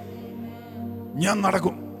കോൺസിക്രേഷനിൽ ഞാൻ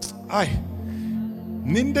നടക്കും.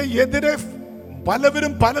 നിന്റെ എതിരെ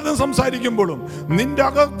പലവരും പലതും സംസാരിക്കുമ്പോഴും നിന്റെ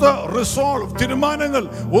അകത്ത് റിസോൾവ്, തീരുമാനങ്ങൾ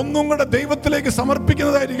ഒന്നും കൂടെ ദൈവത്തിലേക്ക്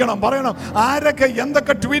സമർപ്പിക്കുന്നതായിരിക്കണം. പറയണം, ആരൊക്കെ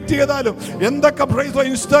എന്തൊക്കെ ട്വീറ്റ് ചെയ്താലും, എന്തൊക്കെ പ്രൈസ്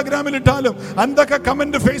ഇൻസ്റ്റാഗ്രാമിൽ ഇട്ടാലും, എന്തൊക്കെ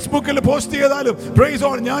കമന്റ് ഫേസ്ബുക്കിൽ പോസ്റ്റ് ചെയ്താലും, പ്രൈസ്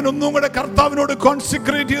ഓൾ ഞാൻ ഒന്നും കൂടെ കർത്താവിനോട്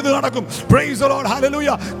കോൺസിക്രേറ്റ് ചെയ്ത് നടക്കും. Praise all, hallelujah.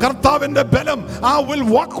 കർത്താവിന്റെ ബലം, I will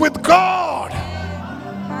walk with God.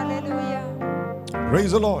 Hallelujah.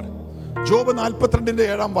 Praise the Lord. Job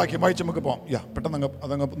 42:7 വായിച്ച് നമുക്ക് പോകാം. പെട്ടെന്ന്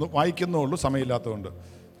അതങ്ങ് വായിക്കുന്നുള്ളൂ, സമയമില്ലാത്തതുകൊണ്ട്.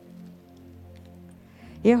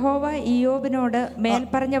 യഹോവ ഇയ്യോബിനോട്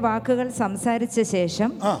മേൽപ്പറഞ്ഞ വാക്കുകൾ സംസാരിച്ച ശേഷം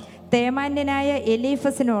തേമാന്യനായ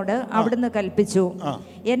എലീഫസിനോട് അവിടുന്ന് കൽപ്പിച്ചു,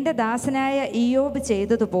 എന്റെ ദാസനായ ഇയ്യോബ്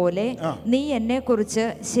ചെയ്തതുപോലെ നീ എന്നെ കുറിച്ച്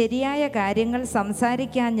ശരിയായ കാര്യങ്ങൾ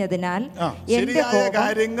സംസാരിക്കാഞ്ഞതിനാൽ,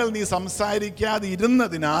 നീ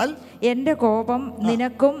സംസാരിക്കാതിരുന്നതിനാൽ എന്റെ കോപം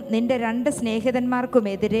നിനക്കും നിന്റെ 2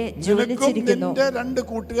 സ്നേഹിതന്മാർക്കുമെതിരെ ജ്വലിച്ചിരിക്കുന്നു. 2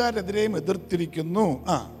 കൂട്ടുകാരെതിരെയും എതിർത്തിരിക്കുന്നു.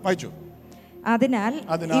 വായിച്ചു. അതിനാൽ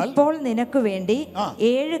ഇപ്പോൾ നിനക്ക് വേണ്ടി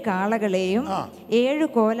 7 കാളകളെയും 7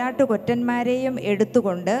 കോലാട്ടുകൊറ്റന്മാരെയും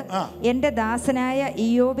എടുത്തുകൊണ്ട് എന്റെ ദാസനായ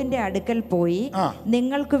ഇയ്യോബിന്റെ അടുക്കൽ പോയി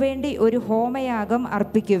നിങ്ങൾക്ക് വേണ്ടി ഒരു ഹോമയാഗം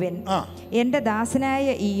അർപ്പിക്കുവിൻ. എന്റെ ദാസനായ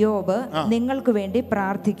ഇയ്യോബ് നിങ്ങൾക്ക് വേണ്ടി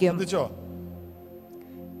പ്രാർത്ഥിക്കും.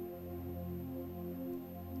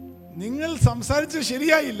 നിങ്ങൾ സംസാരിച്ചത്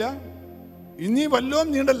ശരിയായില്ല, ഇനി വല്ലതും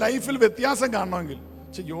നിങ്ങളുടെ ലൈഫിൽ വ്യത്യാസം കാണണമെങ്കിൽ.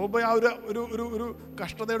 പക്ഷെ യോബ് ആ ഒരു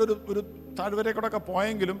കഷ്ടതയുടെ ഒരു താഴ്വരെ കൂടെ ഒക്കെ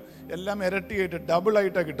പോയെങ്കിലും എല്ലാം ഇരട്ടിയായിട്ട്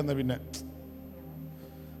ഡബിളായിട്ടാണ് കിട്ടുന്നത്. പിന്നെ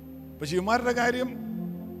പക്ഷെ ഇവന്മാരുടെ കാര്യം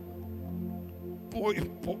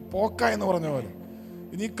പോക്ക എന്ന് പറഞ്ഞ പോലെ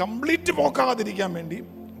ഇനി കംപ്ലീറ്റ് പോക്കാകാതിരിക്കാൻ വേണ്ടി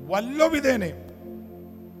വല്ല വിധേനയും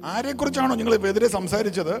ആരെക്കുറിച്ചാണോ നിങ്ങൾ എതിരെ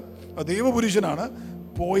സംസാരിച്ചത്, ദൈവപുരുഷനാണ്,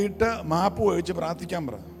 പോയിട്ട് മാപ്പ് വഹിച്ച് പ്രാർത്ഥിക്കാൻ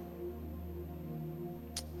പറ.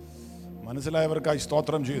 മനസ്സിലായവർക്കായി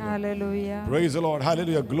സ്തോത്രം ചെയ്യുന്നു. Praise the Lord.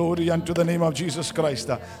 Hallelujah. Glory unto the name of Jesus Christ.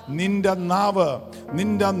 നിന്റെ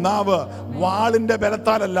നാവ് വാളിന്റെ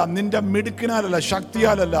ബലത്താലല്ല, നിന്റെ മിടുക്കിനാലല്ല,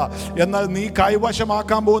 ശക്തിയാലല്ല, എന്നാൽ നീ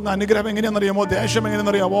കൈവശമാക്കാൻ പോകുന്ന അനുഗ്രഹം എങ്ങനെയാണെന്നറിയാമോ, ദേശം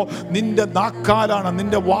എങ്ങനെയാണെന്നറിയാമോ, നിന്റെ നാക്കാലാണ്,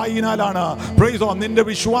 നിന്റെ വായിനാലാണ്. Praise the Lord. നിന്റെ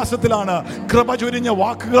വിശ്വാസത്തിലാണ്, കൃപ ചൊരിഞ്ഞ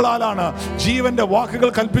വാക്കുകളാലാണ്, ജീവന്റെ വാക്കുകൾ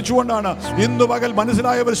കൽപ്പിച്ചുകൊണ്ടാണ്. ഇന്നു പകൽ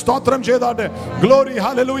മനസ്സിലായവർ സ്തോത്രം ചെയ്താട്ടെ. Glory.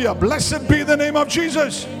 Hallelujah. Blessed be the name of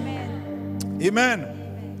Jesus. Amen.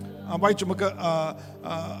 വായിച്ചു നമുക്ക്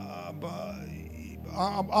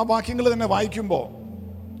ആ വാക്യങ്ങൾ തന്നെ വായിക്കുമ്പോൾ,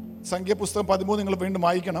 സംഖ്യാപുസ്തകം 13 നിങ്ങൾ വീണ്ടും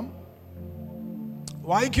വായിക്കണം.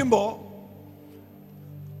 വായിക്കുമ്പോൾ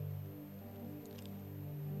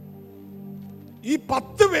ഈ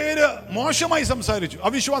 10 പേര് മോശമായി സംസാരിച്ചു,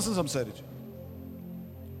 അവിശ്വാസം സംസാരിച്ചു.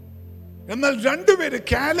 എന്നാൽ 2 പേര്,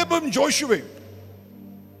 കാലബും ജോഷുവയും,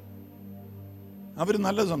 അവർ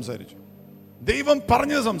നല്ലത് സംസാരിച്ചു, ദൈവം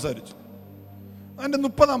പറഞ്ഞത് സംസാരിച്ചു. അതിന്റെ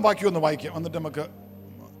 30 വാക്യം ഒന്ന് വായിക്കാം, എന്നിട്ട് നമുക്ക്.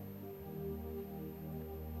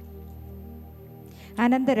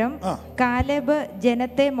 അനന്തരം കാലേബ്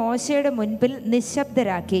ജനത്തെ മോശയുടെ മുൻപിൽ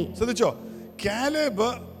നിശബ്ദരാക്കി. ശ്രദ്ധിച്ചോ? കാലേബ്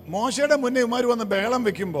മോശയുടെ മുന്നേ ഇവന്മാർ വന്ന് ബഹളം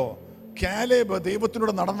വെക്കുമ്പോ കാലേബ്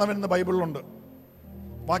ദൈവത്തിനോട് നടന്നവൻ എന്ന് ബൈബിളിലുണ്ട്.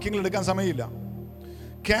 വാക്യങ്ങൾ എടുക്കാൻ സമയമില്ല.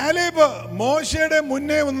 കാലേബ് മോശയുടെ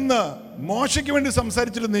മുന്നേ നിന്ന് മോശയ്ക്ക് വേണ്ടി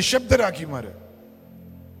സംസാരിച്ചിട്ട് നിശബ്ദരാക്കിമാര്.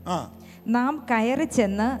 നാം കയറി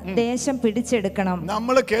ചെന്ന് ദേശം പിടിച്ചെടുക്കണം.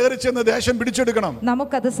 നമ്മൾ കയറി ചെന്ന് ദേശം പിടിച്ചെടുക്കണം.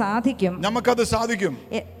 നമുക്കത് സാധിക്കും.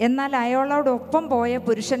 എന്നാൽ അയാളോടൊപ്പം പോയ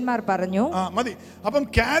പുരുഷന്മാർ പറഞ്ഞു. മതി. അപ്പം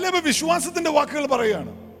കാലേബ് വിശ്വാസത്തിന്റെ വാക്കുകൾ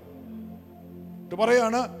പറയാണ്.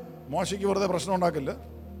 മോശയ്ക്ക് വെറുതെ പ്രശ്നം ഉണ്ടാക്കില്ല.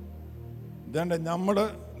 ഇതാണ്ട് നമ്മുടെ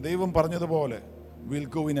ദൈവം പറഞ്ഞതുപോലെ we'll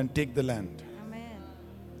go in and take the land.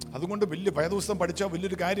 അതുകൊണ്ട് വലിയ വേദപുസ്തകം പഠിച്ചാൽ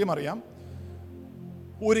വലിയൊരു കാര്യം അറിയാം.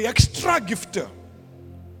 ഒരു എക്സ്ട്രാ ഗിഫ്റ്റ്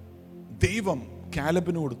ദൈവം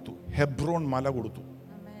കാലേബിന് കൊടുത്തു. ഹെബ്രോൺ മല കൊടുത്തു.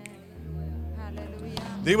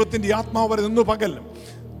 ദൈവത്തിന്റെ ആത്മാവ് ഇന്ന് പകൽ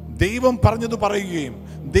ദൈവം പറഞ്ഞത് പറയുകയും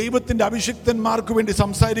ദൈവത്തിന്റെ അഭിഷിക്തന്മാർക്ക് വേണ്ടി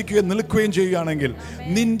സംസാരിക്കുകയും നിൽക്കുകയും ചെയ്യുകയാണെങ്കിൽ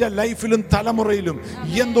നിന്റെ ലൈഫിലും തലമുറയിലും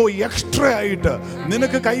എന്തോ എക്സ്ട്രാ ആയിട്ട്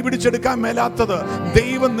നിനക്ക് കൈപിടിച്ചെടുക്കാൻ മേലാത്തത്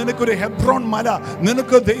ദൈവം നിനക്കൊരു ഹെബ്രോൺ മല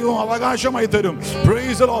നിനക്ക് ദൈവം അവകാശമായി തരും.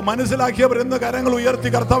 Price the Lord. മനസ്സിലാക്കിയവർ ഇന്ന് കരങ്ങൾ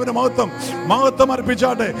ഉയർത്തി കർത്താവിന് മഹത്വം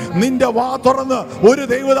അർപ്പിച്ചാട്ടെ. നിന്റെ വാ തുറന്ന് ഒരു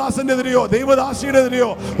ദൈവദാസന്റെ എതിരെയോ ദൈവദാസിയുടെ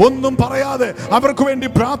എതിരെയോ ഒന്നും പറയാതെ അവർക്ക് വേണ്ടി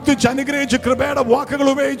പ്രാർത്ഥിച്ച് അനുഗ്രഹിച്ച് കൃപയുടെ വാക്കുകൾ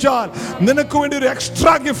ഉപയോഗിച്ചാൽ നിനക്ക് വേണ്ടി ഒരു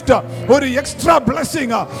എക്സ്ട്രാ ഗിഫ്റ്റ്, ഒരു extra blessing,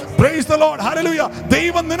 praise the Lord, hallelujah,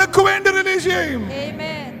 ദൈവം നിനക്ക് വേണ്ടി റിലീസ് ചെയ്യും.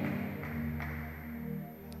 ആമേൻ.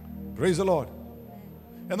 Praise the Lord.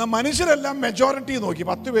 എന്നാൽ മനുഷ്യരെല്ലാം മെജോറിറ്റി നോക്കി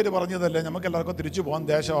 10 പേര് പറഞ്ഞതല്ലേ നമുക്ക് എല്ലാവർക്കും തിരിച്ചു പോകാൻ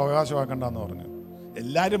ദേശം അവകാശമാക്കണ്ടെന്ന് പറഞ്ഞു.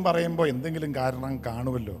 എല്ലാവരും പറയുമ്പോൾ എന്തെങ്കിലും കാരണം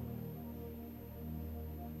കാണുമല്ലോ.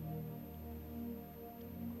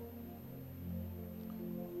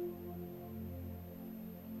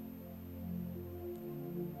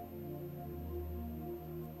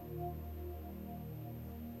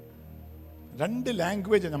 രണ്ട്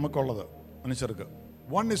ലാംഗ്വേജ് നമുക്കുള്ളത് മനുഷ്യർക്ക്.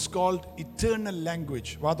 One is called eternal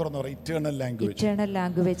language. വാ തുറന്ന് പറ, ഇറ്റേണൽ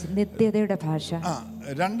ലാംഗ്വേജ്, നിത്യതയുടെ ഭാഷ.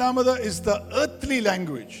 രണ്ടാമത് ഇസ് ദ എർത്ത്ലി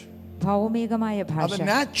ലാംഗ്വേജ്, ഭൗമികമായ ഭാഷ. അത്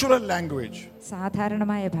നാച്ചുറൽ ലാംഗ്വേജ്,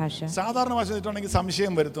 സാധാരണമായ ഭാഷ. സാധാരണ ഭാഷ വെച്ചിട്ടുണ്ടെങ്കിൽ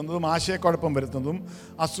സംശയം വരുത്തുന്നതും ആശയക്കുഴപ്പം വരുത്തുന്നതും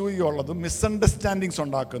അസൂയുള്ളതും മിസ്അണ്ടർസ്റ്റാൻഡിങ്സ്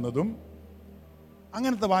ഉണ്ടാക്കുന്നതും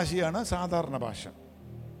അങ്ങനത്തെ ഭാഷയാണ് സാധാരണ ഭാഷ.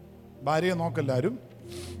 ഭാര്യയെ നോക്കെല്ലാവരും.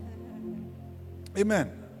 ആമേൻ.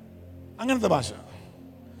 അങ്ങനത്തെ ഭാഷ.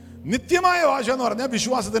 നിത്യമായ ഭാഷ എന്ന് പറഞ്ഞാൽ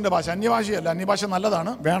വിശ്വാസത്തിന്റെ ഭാഷ, അന്യഭാഷയല്ല. അന്യഭാഷ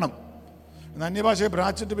നല്ലതാണ്, വേണം. അന്യഭാഷയെ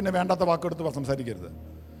ഭ്രാച്ചിട്ട് പിന്നെ വേണ്ടാത്ത വാക്കെടുത്ത് സംസാരിക്കരുത്.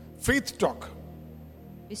 ഫെയ്ത്ത് ടോക്ക്,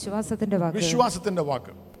 വിശ്വാസത്തിന്റെ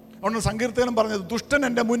വാക്ക്. അതുകൊണ്ട് സങ്കീർത്തനം പറഞ്ഞത് ദുഷ്ടൻ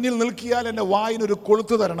എൻ്റെ മുന്നിൽ നിൽക്കിയാൽ എൻ്റെ വായിനൊരു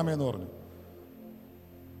കൊളുത്ത് തരണമെന്ന് പറഞ്ഞു.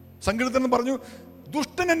 സങ്കീർത്തനം പറഞ്ഞു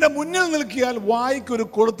ദുഷ്ടൻ എൻ്റെ മുന്നിൽ നിൽക്കിയാൽ വായിക്കൊരു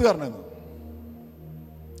കൊളുത്ത് തരണമെന്ന്.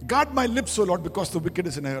 Guard my lips O Lord because the wicked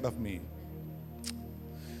is ahead of me.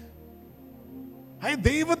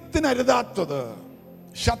 ദൈവത്തിന് അരുതാത്തത്,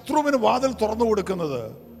 ശത്രുവിന് വാതിൽ തുറന്നു കൊടുക്കുന്നത്,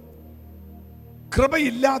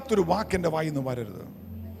 കൃപയില്ലാത്തൊരു വാക്കെന്റെ വായിന്ന് വരരുത്.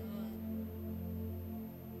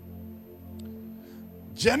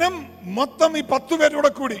 ജനം മൊത്തം ഈ 10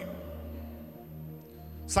 പേരുടെ കൂടി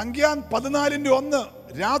സംഖ്യ 14:1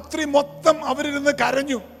 രാത്രി മൊത്തം അവരിരുന്ന്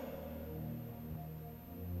കരഞ്ഞു.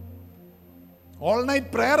 ഓൾ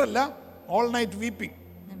നൈറ്റ് പ്രെയർ അല്ല, ഓൾ നൈറ്റ് വീപ്പിംഗ്.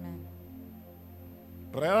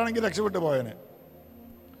 പ്രെയർ ആണെങ്കിൽ രക്ഷപ്പെട്ടു പോയനെ.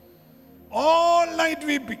 All night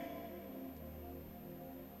weeping.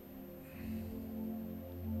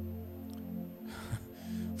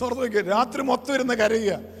 തുറന്നു നോക്കിയ രാത്രി മൊത്തം ഇരുന്ന്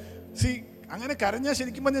കരയുക. അങ്ങനെ കരഞ്ഞാൽ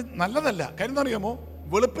ശരിക്കും പറഞ്ഞാൽ നല്ലതല്ല. കാര്യം എന്താ അറിയാമോ,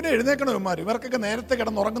 വെളുപ്പിനെ എഴുന്നേക്കണം ഇവന്മാർ. ഇവർക്കൊക്കെ നേരത്തെ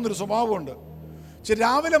കിടന്നുറങ്ങുന്നൊരു സ്വഭാവമുണ്ട്. പക്ഷെ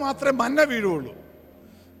രാവിലെ മാത്രമേ മന്ന വീഴുള്ളൂ,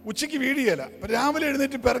 ഉച്ചയ്ക്ക് വീഴുകയില്ല. അപ്പം രാവിലെ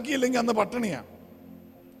എഴുന്നേറ്റ് പിറക്കിയില്ലെങ്കിൽ അന്ന് പട്ടിണിയാണ്.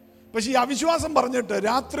 പക്ഷെ ഈ അവിശ്വാസം പറഞ്ഞിട്ട്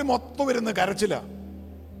രാത്രി മൊത്തം ഇരുന്ന് കരച്ചില്ല.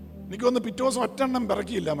 എനിക്കൊന്ന് പിറ്റേ ദിവസം ഒറ്റെണ്ണം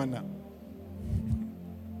പിറക്കിയില്ല മന്ന.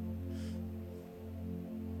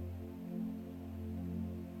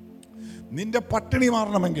 നിന്റെ പട്ടിണി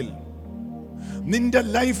മാറണമെങ്കിൽ, നിന്റെ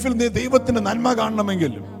ലൈഫിൽ നീ ദൈവത്തിന്റെ നന്മ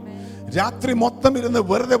കാണണമെങ്കിൽ രാത്രി മൊത്തം ഇരുന്ന്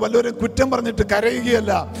വെറുതെ വല്ലവരും കുറ്റം പറഞ്ഞിട്ട്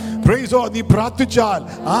കരയുകയല്ല. പ്രൈസ് ഓ, നീ പ്രാർത്ഥിച്ചാൽ,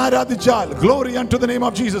 ആരാധിച്ചാൽ, glory unto the name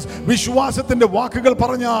of Jesus, വിശ്വാസത്തിന്റെ വാക്കുകൾ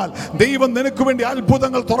പറഞ്ഞാൽ ദൈവം നിനക്ക് വേണ്ടി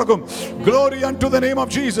അത്ഭുതങ്ങൾ തുറക്കും. Glory unto the name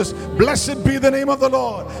of Jesus, blessed be the name of the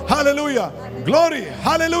Lord, hallelujah, glory,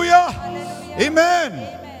 hallelujah, amen.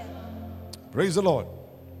 Praise the Lord,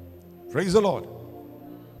 praise the Lord.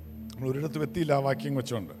 നമ്മൾ ഒരിടത്തും എത്തിയില്ല ആ വാക്യം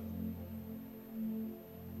വെച്ചുകൊണ്ട്.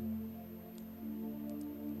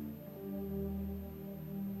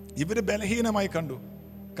 ഇവര് ബലഹീനമായി കണ്ടു.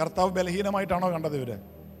 കർത്താവ് ബലഹീനമായിട്ടാണോ കണ്ടത് ഇവര്?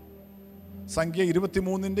 സംഖ്യ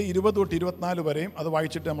 23 20 തൊട്ട് 24 വരെയും അത്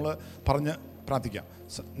വായിച്ചിട്ട് നമ്മൾ പറഞ്ഞ് പ്രാർത്ഥിക്കാം.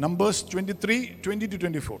 നമ്പേഴ്സ് 23 20 to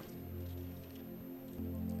 24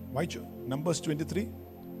 വായിച്ചു. Numbers 23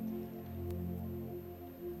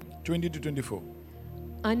 20 to 24.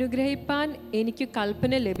 അനുഗ്രഹിപ്പാൻ എനിക്ക്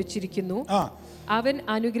കൽപ്പന ലഭിച്ചിരിക്കുന്നു, അവൻ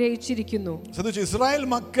അനുഗ്രഹിച്ചിരിക്കുന്നു. ശ്രദ്ധിച്ചു, ഇസ്രായേൽ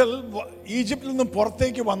മക്കൾ ഈജിപ്തിൽ നിന്നും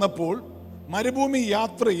പുറത്തേക്ക് വന്നപ്പോൾ മരുഭൂമി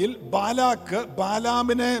യാത്രയിൽ ബാലാക്ക്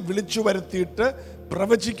ബാലാമിനെ വിളിച്ചു വരുത്തിയിട്ട്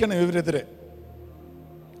പ്രവചിക്കണം ഇവരെതിരെ.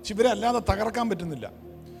 ഇവരെ അല്ലാതെ തകർക്കാൻ പറ്റുന്നില്ല.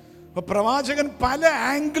 അപ്പൊ പ്രവാചകൻ പല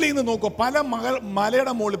ആംഗിളിൽ നിന്ന് നോക്കുക. പല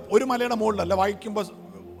മലയുടെ മുകളിൽ, ഒരു മലയുടെ മുകളിലല്ല, വായിക്കുമ്പോൾ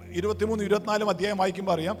 23, 24 അധ്യായം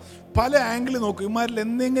വായിക്കുമ്പോൾ അറിയാം, പല ആംഗിളിൽ നോക്കും. ഇമാരിൽ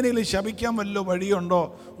എന്തെങ്ങനെയും ശപിക്കാൻ വല്ല വഴിയുണ്ടോ,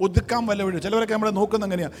 ഒതുക്കാൻ വല്ല വഴിയോ. ചിലവരൊക്കെ നമ്മളെ നോക്കുന്ന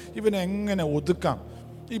എങ്ങനെയാണ്, ഇവനെ എങ്ങനെ ഒതുക്കാം,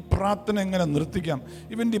 ഈ പ്രാർത്ഥന എങ്ങനെ നിർത്തിക്കാം,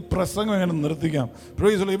 ഇവൻ്റെ ഈ പ്രസംഗം എങ്ങനെ നിർത്തിക്കാം,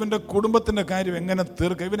 ഇവൻ്റെ കുടുംബത്തിൻ്റെ കാര്യം എങ്ങനെ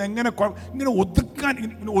തീർക്കാം, ഇവനെങ്ങനെ ഇങ്ങനെ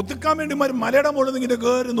ഒതുക്കാൻ വേണ്ടി ഇമാർ മലയുടെ മുകളിൽ ഇങ്ങനെ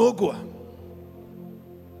കയറി നോക്കുക.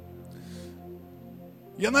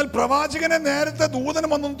 എന്നാൽ പ്രവാചകനെ നേരത്തെ ദൂതൻ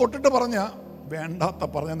വന്നൊന്ന് തൊട്ടിട്ട് പറഞ്ഞ, വേണ്ടാത്ത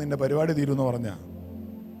പറഞ്ഞ നിന്റെ പരിപാടി തീരുമെന്ന് പറഞ്ഞ.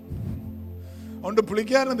 അതുകൊണ്ട്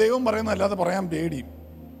പുള്ളിക്കാരൻ ദൈവം പറയുന്ന അല്ലാതെ പറയാൻ പേടി.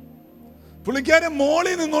 പുള്ളിക്കാരൻ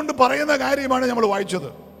മോളിൽ നിന്നുകൊണ്ട് പറയുന്ന കാര്യമാണ് നമ്മൾ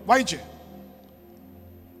വായിച്ച്.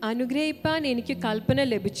 അനുഗ്രഹിപ്പാൻ എനിക്ക് കൽപ്പന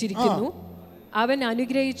ലഭിച്ചിരിക്കുന്നു, അവൻ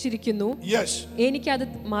അനുഗ്രഹിച്ചിരിക്കുന്നു, എനിക്കത്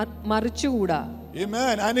മറിച്ചുകൂടാ.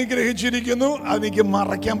 അനുഗ്രഹിച്ചിരിക്കുന്നു, അതെനിക്ക്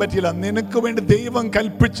മറയ്ക്കാൻ പറ്റില്ല. നിനക്ക് വേണ്ടി ദൈവം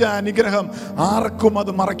കൽപ്പിച്ച അനുഗ്രഹം ആർക്കും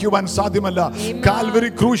അത് മറയ്ക്കുവാൻ സാധ്യമല്ല. കാൽവരി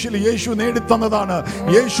ക്രൂശിൽ യേശു നേടിത്തന്നതാണ്.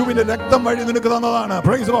 യേശുവിന്റെ രക്തം വഴി നിനക്ക് തന്നതാണ്.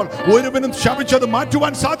 Praise the Lord. ഒരുവനും ശപിച്ചത്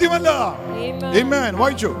മാറ്റുവാൻ സാധ്യമല്ല. ആമേൻ.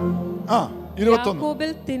 വായിച്ചു. 21.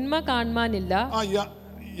 യാക്കോബിൽ തിന്മ കാണുവാനില്ല.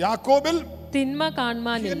 യാക്കോബിൽ തിന്മ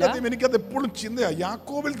കാണുവാനില്ല. എനിക്കത് എപ്പോഴും ചിന്തയാ,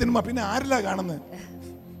 യാക്കോബിൽ തിന്മ, പിന്നെ ആരിലാ കാണുന്നത്?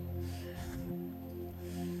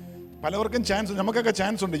 പലവർക്കും ചാൻസ്, നമുക്കൊക്കെ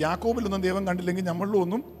ചാൻസ് ഉണ്ട്. യാക്കോബിലൊന്നും ദൈവം കണ്ടില്ലെങ്കിൽ നമ്മളിലും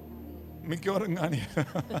ഒന്നും മിക്കവാറും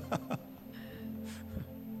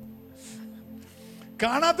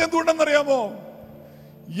കാണാത്ത എന്തുകൊണ്ടെന്നറിയാമോ?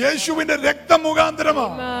 യേശുവിന്റെ രക്തം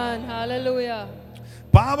മുഖാന്തരമാണ്.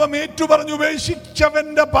 പാപം ഏറ്റുപറഞ്ഞു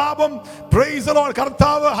ഉപേക്ഷിച്ചവന്റെ പാപം പ്രൈസ് ദി ലോർഡ്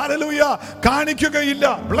കർത്താവ് ഹല്ലേലൂയ കാണിക്കുകയില്ല.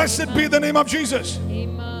 Blessed be the name of Jesus.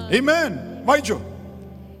 Amen. വായിച്ചു.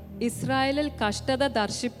 ഇസ്രായേലിൽ കഷ്ടത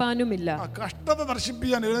ദർശിപ്പാനുമില്ല. കഷ്ടത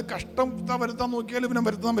ദർശിപ്പിക്കാൻ, കഷ്ടം വരുത്താൻ നോക്കിയാൽ ഇവനെ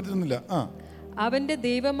വരുത്താൻ പറ്റുന്നില്ല. അവന്റെ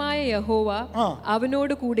ദൈവമായ യഹോവ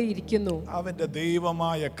അവനോട് കൂടെ ഇരിക്കുന്നു. അവന്റെ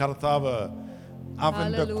ദൈവമായ കർത്താവ്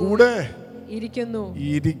അവന്റെ കൂടെ ഇരിക്കുന്നു.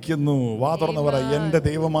 വാ തുറന്ന് പറ, എന്റെ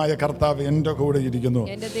ദൈവമായ കർത്താവ് എന്റെ കൂടെ ഇരിക്കുന്നു.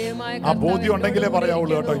 ആ ബോധ്യം ഉണ്ടെങ്കിലേ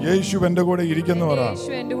പറയാവുള്ളൂ കേട്ടോ. യേശു എന്റെ കൂടെ ഇരിക്കുന്നു പറ.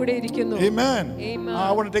 ആമേൻ. I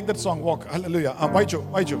want to take that song, walk. Hallelujah. വായിച്ചു.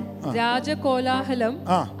 രാജകോലാഹലം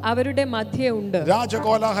അവരുടെ മധ്യേ ഉണ്ട്.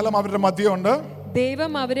 രാജകോലാഹലം അവരുടെ മധ്യേ ഉണ്ട്.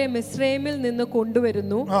 ദൈവം അവരെ മിസ്രൈമിൽ നിന്ന്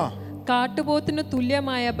കൊണ്ടുവരുന്നു. കാട്ടുപോത്തിന്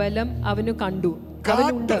തുല്യമായ ബലം അവന് കണ്ടു.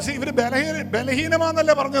 ഇവര്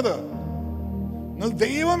ബലഹീനമാന്നല്ലേ പറഞ്ഞത്?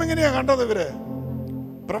 ദൈവം എങ്ങനെയാ കണ്ടത്? ഇവര്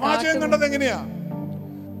പ്രവാചകൻ കണ്ടത് എങ്ങനെയാ?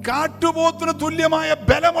 കാട്ടുപോത്തിന് തുല്യമായ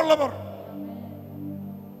ബലമുള്ളവർ.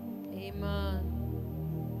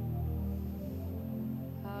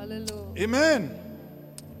 ആമേൻ.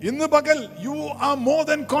 ഇന്ന് പകൽ you are more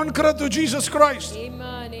than conqueror to Jesus Christ.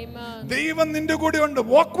 ദൈവം നിന്റെ കൂടെ ഉണ്ട്.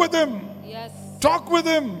 Walk with him. Talk with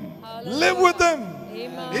him. Live with him.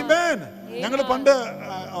 Amen. ഞങ്ങൾ പണ്ട്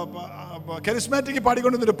കരിസ്മാറ്റിക്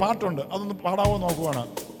പാടിക്കൊണ്ടിരുന്നൊരു പാട്ടുണ്ട്, അതൊന്ന് പാടാവോ നോക്കുവാണ്.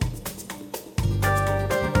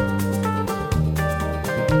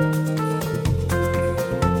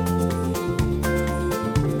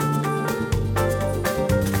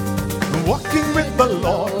 Walking with the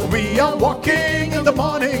Lord, we are walking in the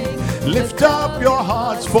morning. Lift up your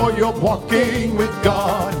hearts, for you're walking with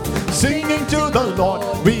God. Singing to the Lord,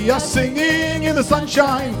 we are singing in the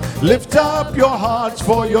sunshine. Lift up your hearts,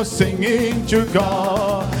 for you're singing to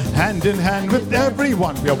God. Hand in hand with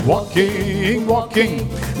everyone, we are walking.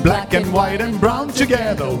 Black and white and brown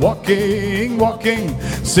together, walking.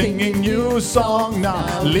 Singing new song now,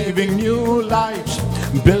 living new lives,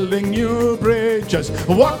 building new bridges,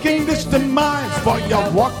 walking distant miles, for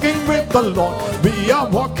you're walking with the Lord. We are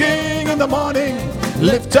walking in the morning.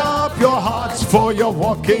 Lift up your hearts, for you're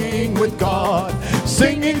walking with God.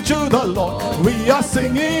 Singing to the Lord, we are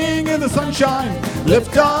singing in the sunshine.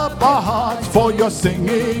 Lift up our hearts, for you're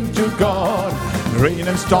singing to God. Rain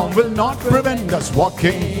and storm will not prevent us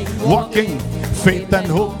walking. Faith and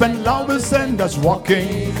hope and love will send us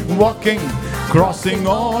walking. Crossing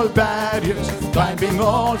all barriers, climbing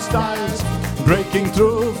all stiles, breaking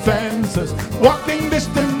through fences, walking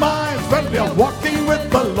distant miles. When we are walking with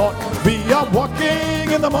the Lord, we are walking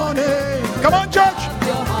in the morning. Come on, church.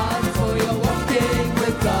 Your heart, for you're walking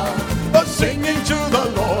with God. Singing to the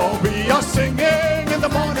Lord, we are singing in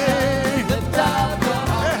the morning. Lift up your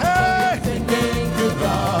heart, for you're singing to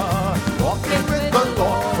God. Walking with the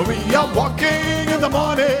Lord, we are walking in the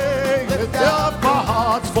morning. Lift up our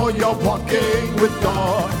hearts, for you're walking with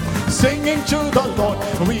God. singing to the Lord.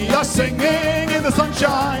 We are singing in the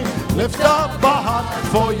sunshine. Lift up our hearts,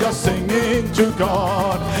 for you're singing to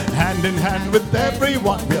God. Hand in hand with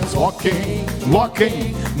everyone, we are walking, walking,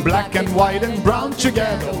 black and white and brown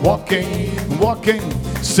together. Walking, walking,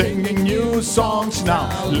 singing new songs now,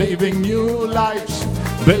 living new lives,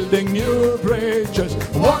 building new bridges.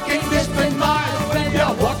 Walking distant miles when we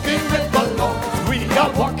are walking with the Lord. We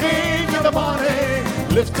are walking in the morning.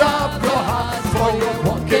 Lift up your heart, for you're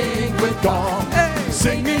walking with God.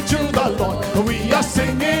 Singing to the Lord. We are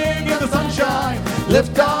singing in the sunshine.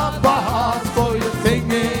 Lift up our hearts, for you're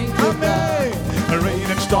singing to God. Rain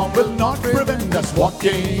and storm will not prevent us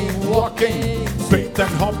walking, walking. Faith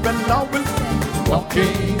and hope and love will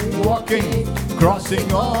walking, walking. Crossing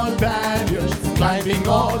all barriers, climbing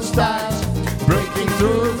all stairs, breaking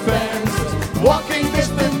through fences, walking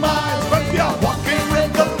distant miles. But we are walking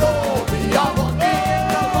with the Lord. We are walking.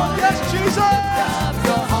 Yes, Jesus.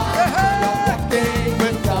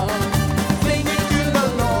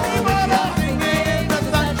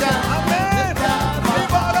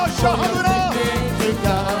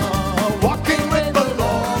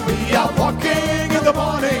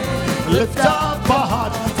 Lift up our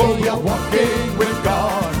hearts, for we are walking with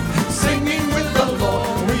God. Singing with the Lord,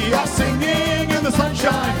 we are singing in the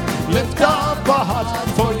sunshine. Lift up our hearts,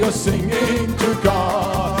 for you're singing to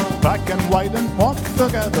God. Black and white and walk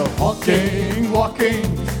together. Walking, walking,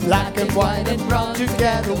 black and white and brown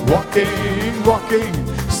together. Walking, walking,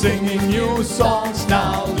 singing new songs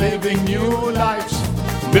now, living new lives,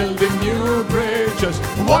 building new bridges.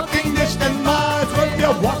 Walking distant miles when we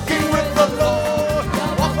are walking with the Lord.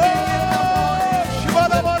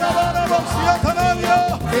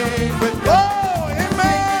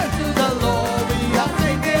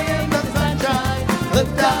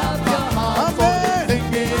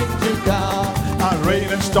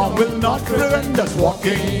 Storm will not prevent us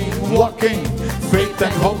walking, walking. Faith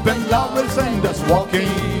and hope and love will send us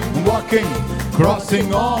walking, walking.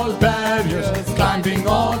 Crossing all barriers, climbing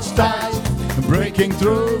all stairs, breaking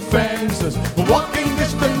through fences, walking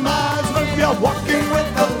distant miles when we are walking with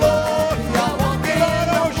the Lord. We are walking.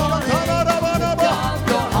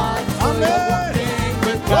 Amen.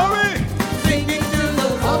 With glory. Singing to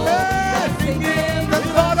the Lord. Amen. Singing the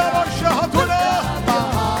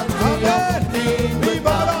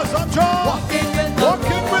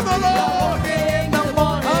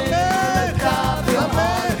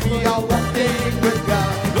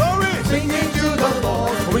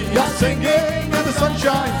singing in the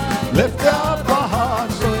sunshine, lift up our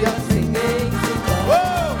hearts. We are singing to God.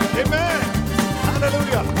 Whoa, amen.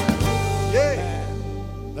 Hallelujah. Yay.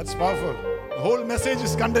 That's powerful. The whole message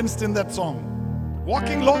is condensed in that song.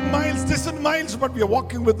 Walking long miles, distant miles, but we are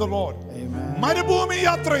walking with the Lord. മരുഭൂമി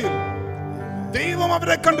യാത്രയിൽ ദൈവം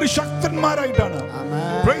അവരെ കണ്ട് ശക്തന്മാരായിട്ടാണ്.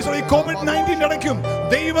 Praise the Lord. COVID-19 ഇടയ്ക്കും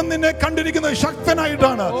ദൈവം നിന്നെ കണ്ടിരിക്കുന്നത്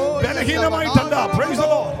ശക്തനായിട്ടാണ്, ബലഹീനമായിട്ടല്ല. Praise the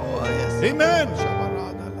Lord. Amen.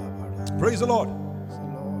 Praise the Lord.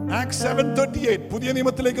 Acts 7:38 പുതിയ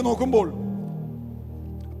നിയമത്തിലേക്ക് നോക്കുമ്പോൾ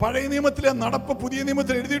പഴയ നിയമത്തിലെ നടപ്പ് പുതിയ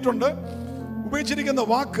നിയമത്തിൽ എഴുതിയിട്ടുണ്ട്. ഉപയോഗിച്ചിരിക്കുന്ന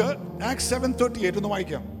വാക്ക് Acts 7:38 ഒന്ന്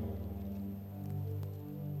വായിക്കാം.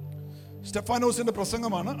 സ്റ്റെഫാനോസിന്റെ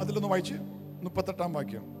പ്രസംഗമാണ്. അതിലൊന്ന് വായിച്ച് 38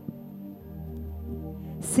 വാക്യം.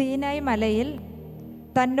 സീനായ് മലയിൽ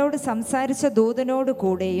തന്നോട് സംസാരിച്ച ദൂതനോട്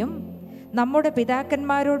കൂടെയും നമ്മുടെ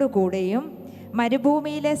പിതാക്കന്മാരോട് കൂടെയും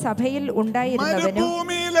മരുഭൂമിയിലെ സഭയിൽ ഉണ്ടായിരുന്നവനും.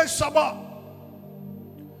 മരുഭൂമിയിലെ സഭ.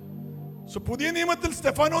 പുതിയ നിയമത്തിൽ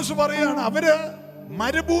സ്റ്റെഫാനോസ് പറയാണ് അവര്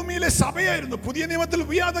മരുഭൂമിയിലെ സഭയായിരുന്നു. പുതിയ നിയമത്തിൽ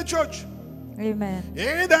we are the church.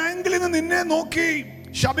 ഏത് ആംഗിളിൽ നിന്ന് നിന്നെ നോക്കി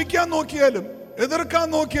ശപിക്കാൻ നോക്കിയാലും എതിർക്കാൻ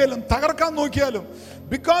നോക്കിയാലും തകർക്കാൻ നോക്കിയാലും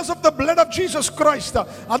because of the blood of Jesus Christ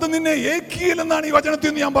അത് നിന്നെ ഏക്കിയില്ലെന്നാണ് ഈ വചനത്തിൽ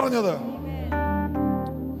നിന്ന് ഞാൻ പറഞ്ഞത്.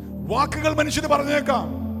 വാക്കുകൾ മനുഷ്യന് പറഞ്ഞേക്കാം.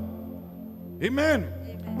 Amen.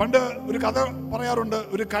 പണ്ട് ഒരു കഥ പറയാറുണ്ട്.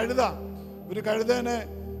 ഒരു കഴുതനെ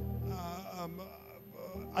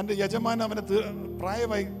അതിന്റെ യജമാനൻ അവനെ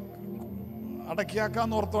പ്രായമായി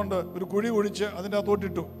അടക്കിയാക്കാന്ന് ഓർത്തോണ്ട് ഒരു കുഴി കുഴിച്ച് അതിൻ്റെ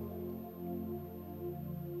അകത്തോട്ടിട്ടു.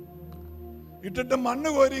 ഇട്ടിട്ട് മണ്ണ്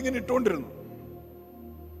കോരി ഇങ്ങനെ ഇട്ടുകൊണ്ടിരുന്നു.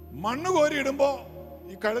 മണ്ണ് കോരി ഇടുമ്പോ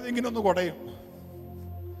ഈ കഴുത ഇങ്ങനെ ഒന്ന് കുടയും.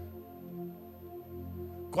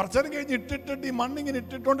 കുറച്ചേരം കഴിഞ്ഞ് ഇട്ടിട്ട് ഈ മണ്ണിങ്ങനെ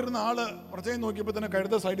ഇട്ടിട്ടോണ്ടിരുന്ന ആള് കുറച്ചേരം നോക്കിയപ്പോ തന്നെ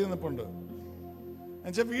കഴുത സൈഡിൽ നിൽപ്പുണ്ട്.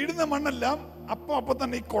 എന്നുവെച്ചാൽ വീഴുന്ന മണ്ണെല്ലാം അപ്പൊ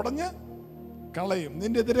തന്നെ ഈ കുടഞ്ഞ് കളയും.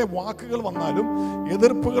 നിന്റെ എതിരെ വാക്കുകൾ വന്നാലും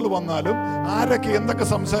എതിർപ്പുകൾ വന്നാലും ആരൊക്കെ എന്തൊക്കെ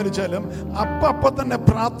സംസാരിച്ചാലും അപ്പ തന്നെ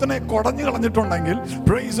പ്രാർത്ഥനയെ കുടഞ്ഞു കളഞ്ഞിട്ടുണ്ടെങ്കിൽ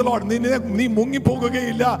പ്രൈസ് ദി ലോർഡ്, നീ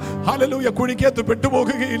മുങ്ങിപ്പോകുകയില്ല. Hallelujah. കുഴിക്കകത്ത്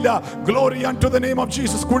പെട്ടുപോകുകയില്ല. Glory to the name of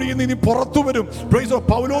Jesus. കുഴിയിൽ നീ പുറത്തു വരും. പ്രൈസ്.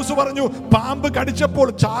 പൗലോസ് പറഞ്ഞു, പാമ്പ് കടിച്ചപ്പോൾ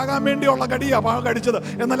ചാകാൻ വേണ്ടിയുള്ള കടിയാ പാമ്പ് കടിച്ചത്,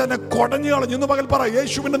 എന്നാൽ എന്നെ കുടഞ്ഞു കളഞ്ഞു. ഇന്ന് പകൽ പറ,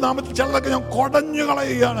 യേശുവിന്റെ നാമത്തിൽ ചിലതൊക്കെ ഞാൻ കുടഞ്ഞു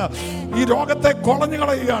കളയുകയാണ്. ഈ രോഗത്തെ കുടഞ്ഞു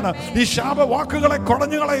കളയുകയാണ്. ഈ ശാപവാക്കുകളെ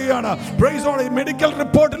കുടഞ്ഞു കളയുകയാണ്. Price the Lord. ഈ മെഡിക്കൽ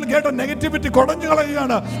റിപ്പോർട്ടിൽ കേട്ട നെഗറ്റിവിറ്റി കുടഞ്ഞു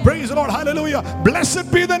കളയുകയാണ്. Price the Lord. Hallelujah. Blessed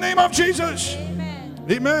be the name of Jesus.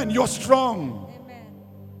 Amen. You are strong.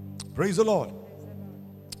 Praise the Lord.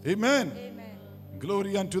 Amen.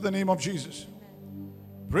 Glory unto the name of Jesus.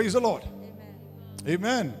 Praise the Lord.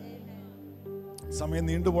 Amen. സമയം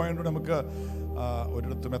നീണ്ടുപോയതുകൊണ്ട് നമുക്ക്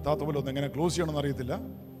ഒരിടത്തും എത്താത്ത പോലെ ഒന്നും എങ്ങനെ ക്ലോസ് ചെയ്യണമെന്ന് അറിയത്തില്ല.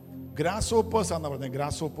 ഗ്രാസ് ഓപ്പേഴ്സ് ആണെന്ന് പറഞ്ഞത്.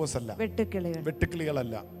 ഗ്രാസ് ഓപ്പേഴ്സ് അല്ല,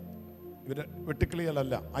 വെട്ടുക്കിളികളല്ല. ഇവര്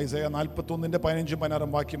വെട്ടുക്കിളികളല്ല. ഐസയ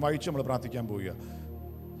 41:15-16 വാക്യം വായിച്ച് നമ്മൾ പ്രാർത്ഥിക്കാൻ പോവുക.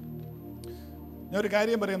 ഞാൻ ഒരു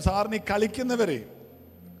കാര്യം പറയാം. സാറിന് ഈ കളിക്കുന്നവരെ,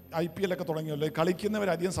 IPL ഒക്കെ തുടങ്ങിയല്ലോ, കളിക്കുന്നവർ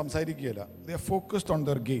അധികം സംസാരിക്കുകയില്ല. They are focused on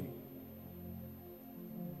there game.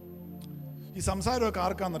 ഈ സംസാരമൊക്കെ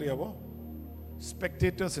ആർക്കാണെന്നറിയാവോ?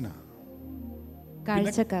 സ്പെക്ടേറ്റേഴ്സിനാ,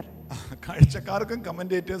 കാഴ്ചക്കാർക്കും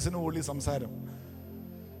കമന്റേറ്റേഴ്സിനും ഉള്ളി സംസാരം.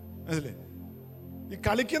 മനസ്സിലെ? ഈ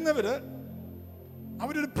കളിക്കുന്നവര്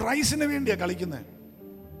അവരൊരു പ്രൈസിന് വേണ്ടിയാ കളിക്കുന്നത്,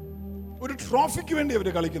 ഒരു ട്രോഫിക്ക് വേണ്ടി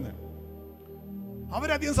അവര് കളിക്കുന്നത്.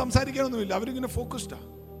 അവരധികം സംസാരിക്കാനൊന്നുമില്ല. അവരിങ്ങനെ ഫോക്കസ്ഡാ.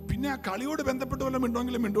 പിന്നെ ആ കളിയോട് ബന്ധപ്പെട്ട് വല്ലതും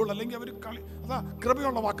മിണ്ടുമെങ്കിലും മിണ്ടുള്ളൂ. അല്ലെങ്കിൽ അവർ കളി, അതാ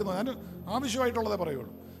കൃപയുള്ള വാക്കുന്നത്, അതിന് ആവശ്യമായിട്ടുള്ളതേ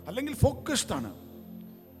പറയുള്ളൂ. അല്ലെങ്കിൽ ഫോക്കസ്ഡ് ആണ്.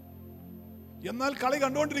 എന്നാൽ കളി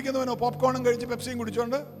കണ്ടുകൊണ്ടിരിക്കുന്നവനോ പോപ്കോണും കഴിച്ച് പെപ്സിയും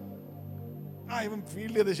കുടിച്ചോണ്ട്, ഇവൻ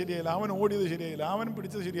ഫീൽഡ് ചെയ്ത് ശരിയായില്ല, അവൻ ഓടിയത് ശരിയായില്ല, അവൻ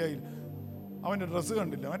പിടിച്ചത് ശരിയായില്ല, അവൻ്റെ ഡ്രസ്സ്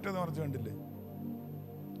കണ്ടില്ല, മറ്റേത് മറിച്ച് കണ്ടില്ലേ.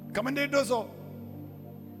 കമന്റേറ്റേഴ്സോ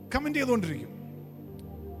കമന്റ് ചെയ്തുകൊണ്ടിരിക്കും.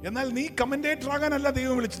 എന്നാൽ നീ കമന്റേറ്റർ ആകാനല്ല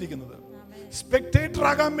ദൈവം വിളിച്ചിരിക്കുന്നത്, സ്പെക്ടേറ്റർ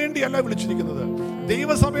ആകാൻ വേണ്ടിയല്ല വിളിച്ചിരിക്കുന്നത്.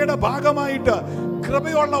 ദൈവസഭയുടെ ഭാഗമായിട്ട്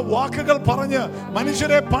കൃപയുള്ള വാക്കുകൾ പറഞ്ഞ്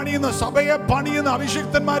മനുഷ്യരെ പണിയുന്ന, സഭയെ പണിയുന്ന,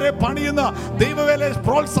 അഭിഷിക്തന്മാരെ പണിയുന്ന, ദൈവവേലയെ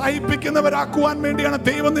പ്രോത്സാഹിപ്പിക്കുന്നവരാക്കുവാൻ വേണ്ടിയാണ്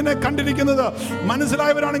ദൈവം നിന്നെ കണ്ടിരിക്കുന്നത്.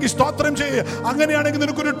 മനസ്സിലായവരാണെങ്കിൽ സ്തോത്രം ചെയ്യ്. അങ്ങനെയാണെങ്കിൽ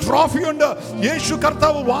നിനക്കൊരു ട്രോഫി ഉണ്ട്. യേശു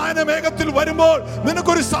കർത്താവ് വാനമേഘത്തിൽ വരുമ്പോൾ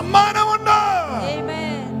നിനക്കൊരു സമ്മാനമുണ്ട്.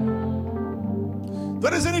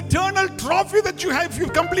 There is an eternal trophy that you have if you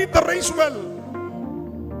complete the race well.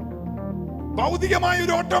 ഭൗതികമായ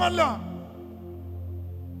ഒരു ഓട്ടമല്ല,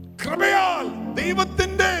 കൃപയാൽ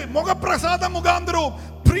ദൈവത്തിന്റെ മുഖപ്രസാദ മുഖാന്തരവും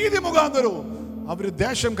പ്രീതി മുഖാന്തരവും അവര്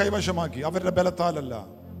ദേശം കൈവശമാക്കി. അവരുടെ ബലത്താലല്ല.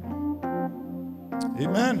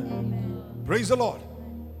 Amen. Praise the Lord.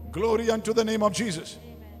 Glory unto the name of Jesus.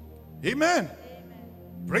 Amen.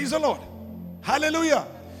 Praise the Lord. Hallelujah.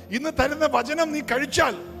 ഇന്ന് തരുന്ന വചനം നീ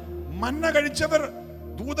കഴിച്ചാൽ, മന്ന കഴിച്ചവർ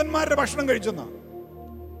ദൂതന്മാരുടെ ഭക്ഷണം കഴിച്ചെന്നാ.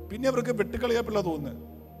 പിന്നെ അവർക്ക് വെട്ടുകളിയാപ്പിള്ള തോന്നുന്നത്.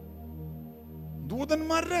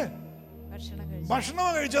 ദൂതന്മാരുടെ ഭക്ഷണം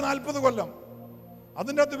കഴിച്ച 40 കൊല്ലം.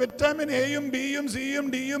 അതിൻ്റെ അകത്ത് വിറ്റാമിൻ എയും ബിയും സിയും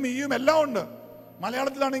ഡിയും ഇയും എല്ലാം ഉണ്ട്.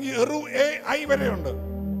 മലയാളത്തിലാണെങ്കിൽ A I വരെ ഉണ്ട്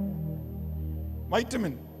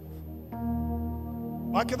വൈറ്റമിൻ.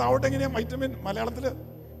 ബാക്കി താവട്ടെ എങ്ങനെയാ വൈറ്റമിൻ മലയാളത്തില്?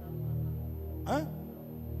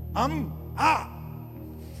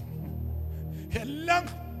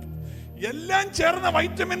 എല്ലാം ചേർന്ന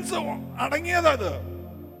വൈറ്റമിൻസ് അടങ്ങിയതത്.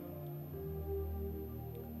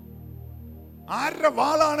 ആരുടെ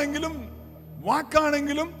വാളാണെങ്കിലും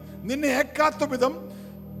വാക്കാണെങ്കിലും നിന്നെ ഏക്കാത്ത വിധം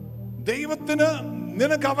ദൈവത്തിന്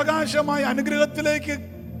നിനക്ക് അവകാശമായ അനുഗ്രഹത്തിലേക്ക്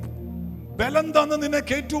ബലം തന്ന് നിന്നെ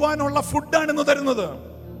കയറ്റുവാനുള്ള ഫുഡാണ് ഇന്ന് തരുന്നത്.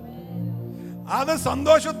 അത്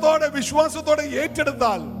സന്തോഷത്തോടെ വിശ്വാസത്തോടെ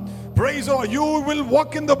ഏറ്റെടുത്താൽ, praise God, you will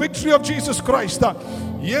walk in the victory of Jesus Christ.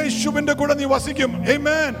 യേശുവിന്റെ കൂടെ നീ വസിക്കും.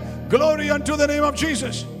 Amen. Glory unto the name of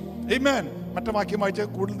Jesus. Amen. മറ്റേ വാക്യം വായിച്ച്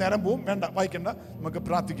കൂടുതൽ നേരം പോവും. വേണ്ട, വായിക്കണ്ട. നമുക്ക്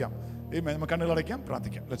പ്രാർത്ഥിക്കാം. Amen. നമുക്ക് കണ്ണുകൾ അടയ്ക്കാം,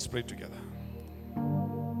 പ്രാർത്ഥിക്കാം. Let's pray together.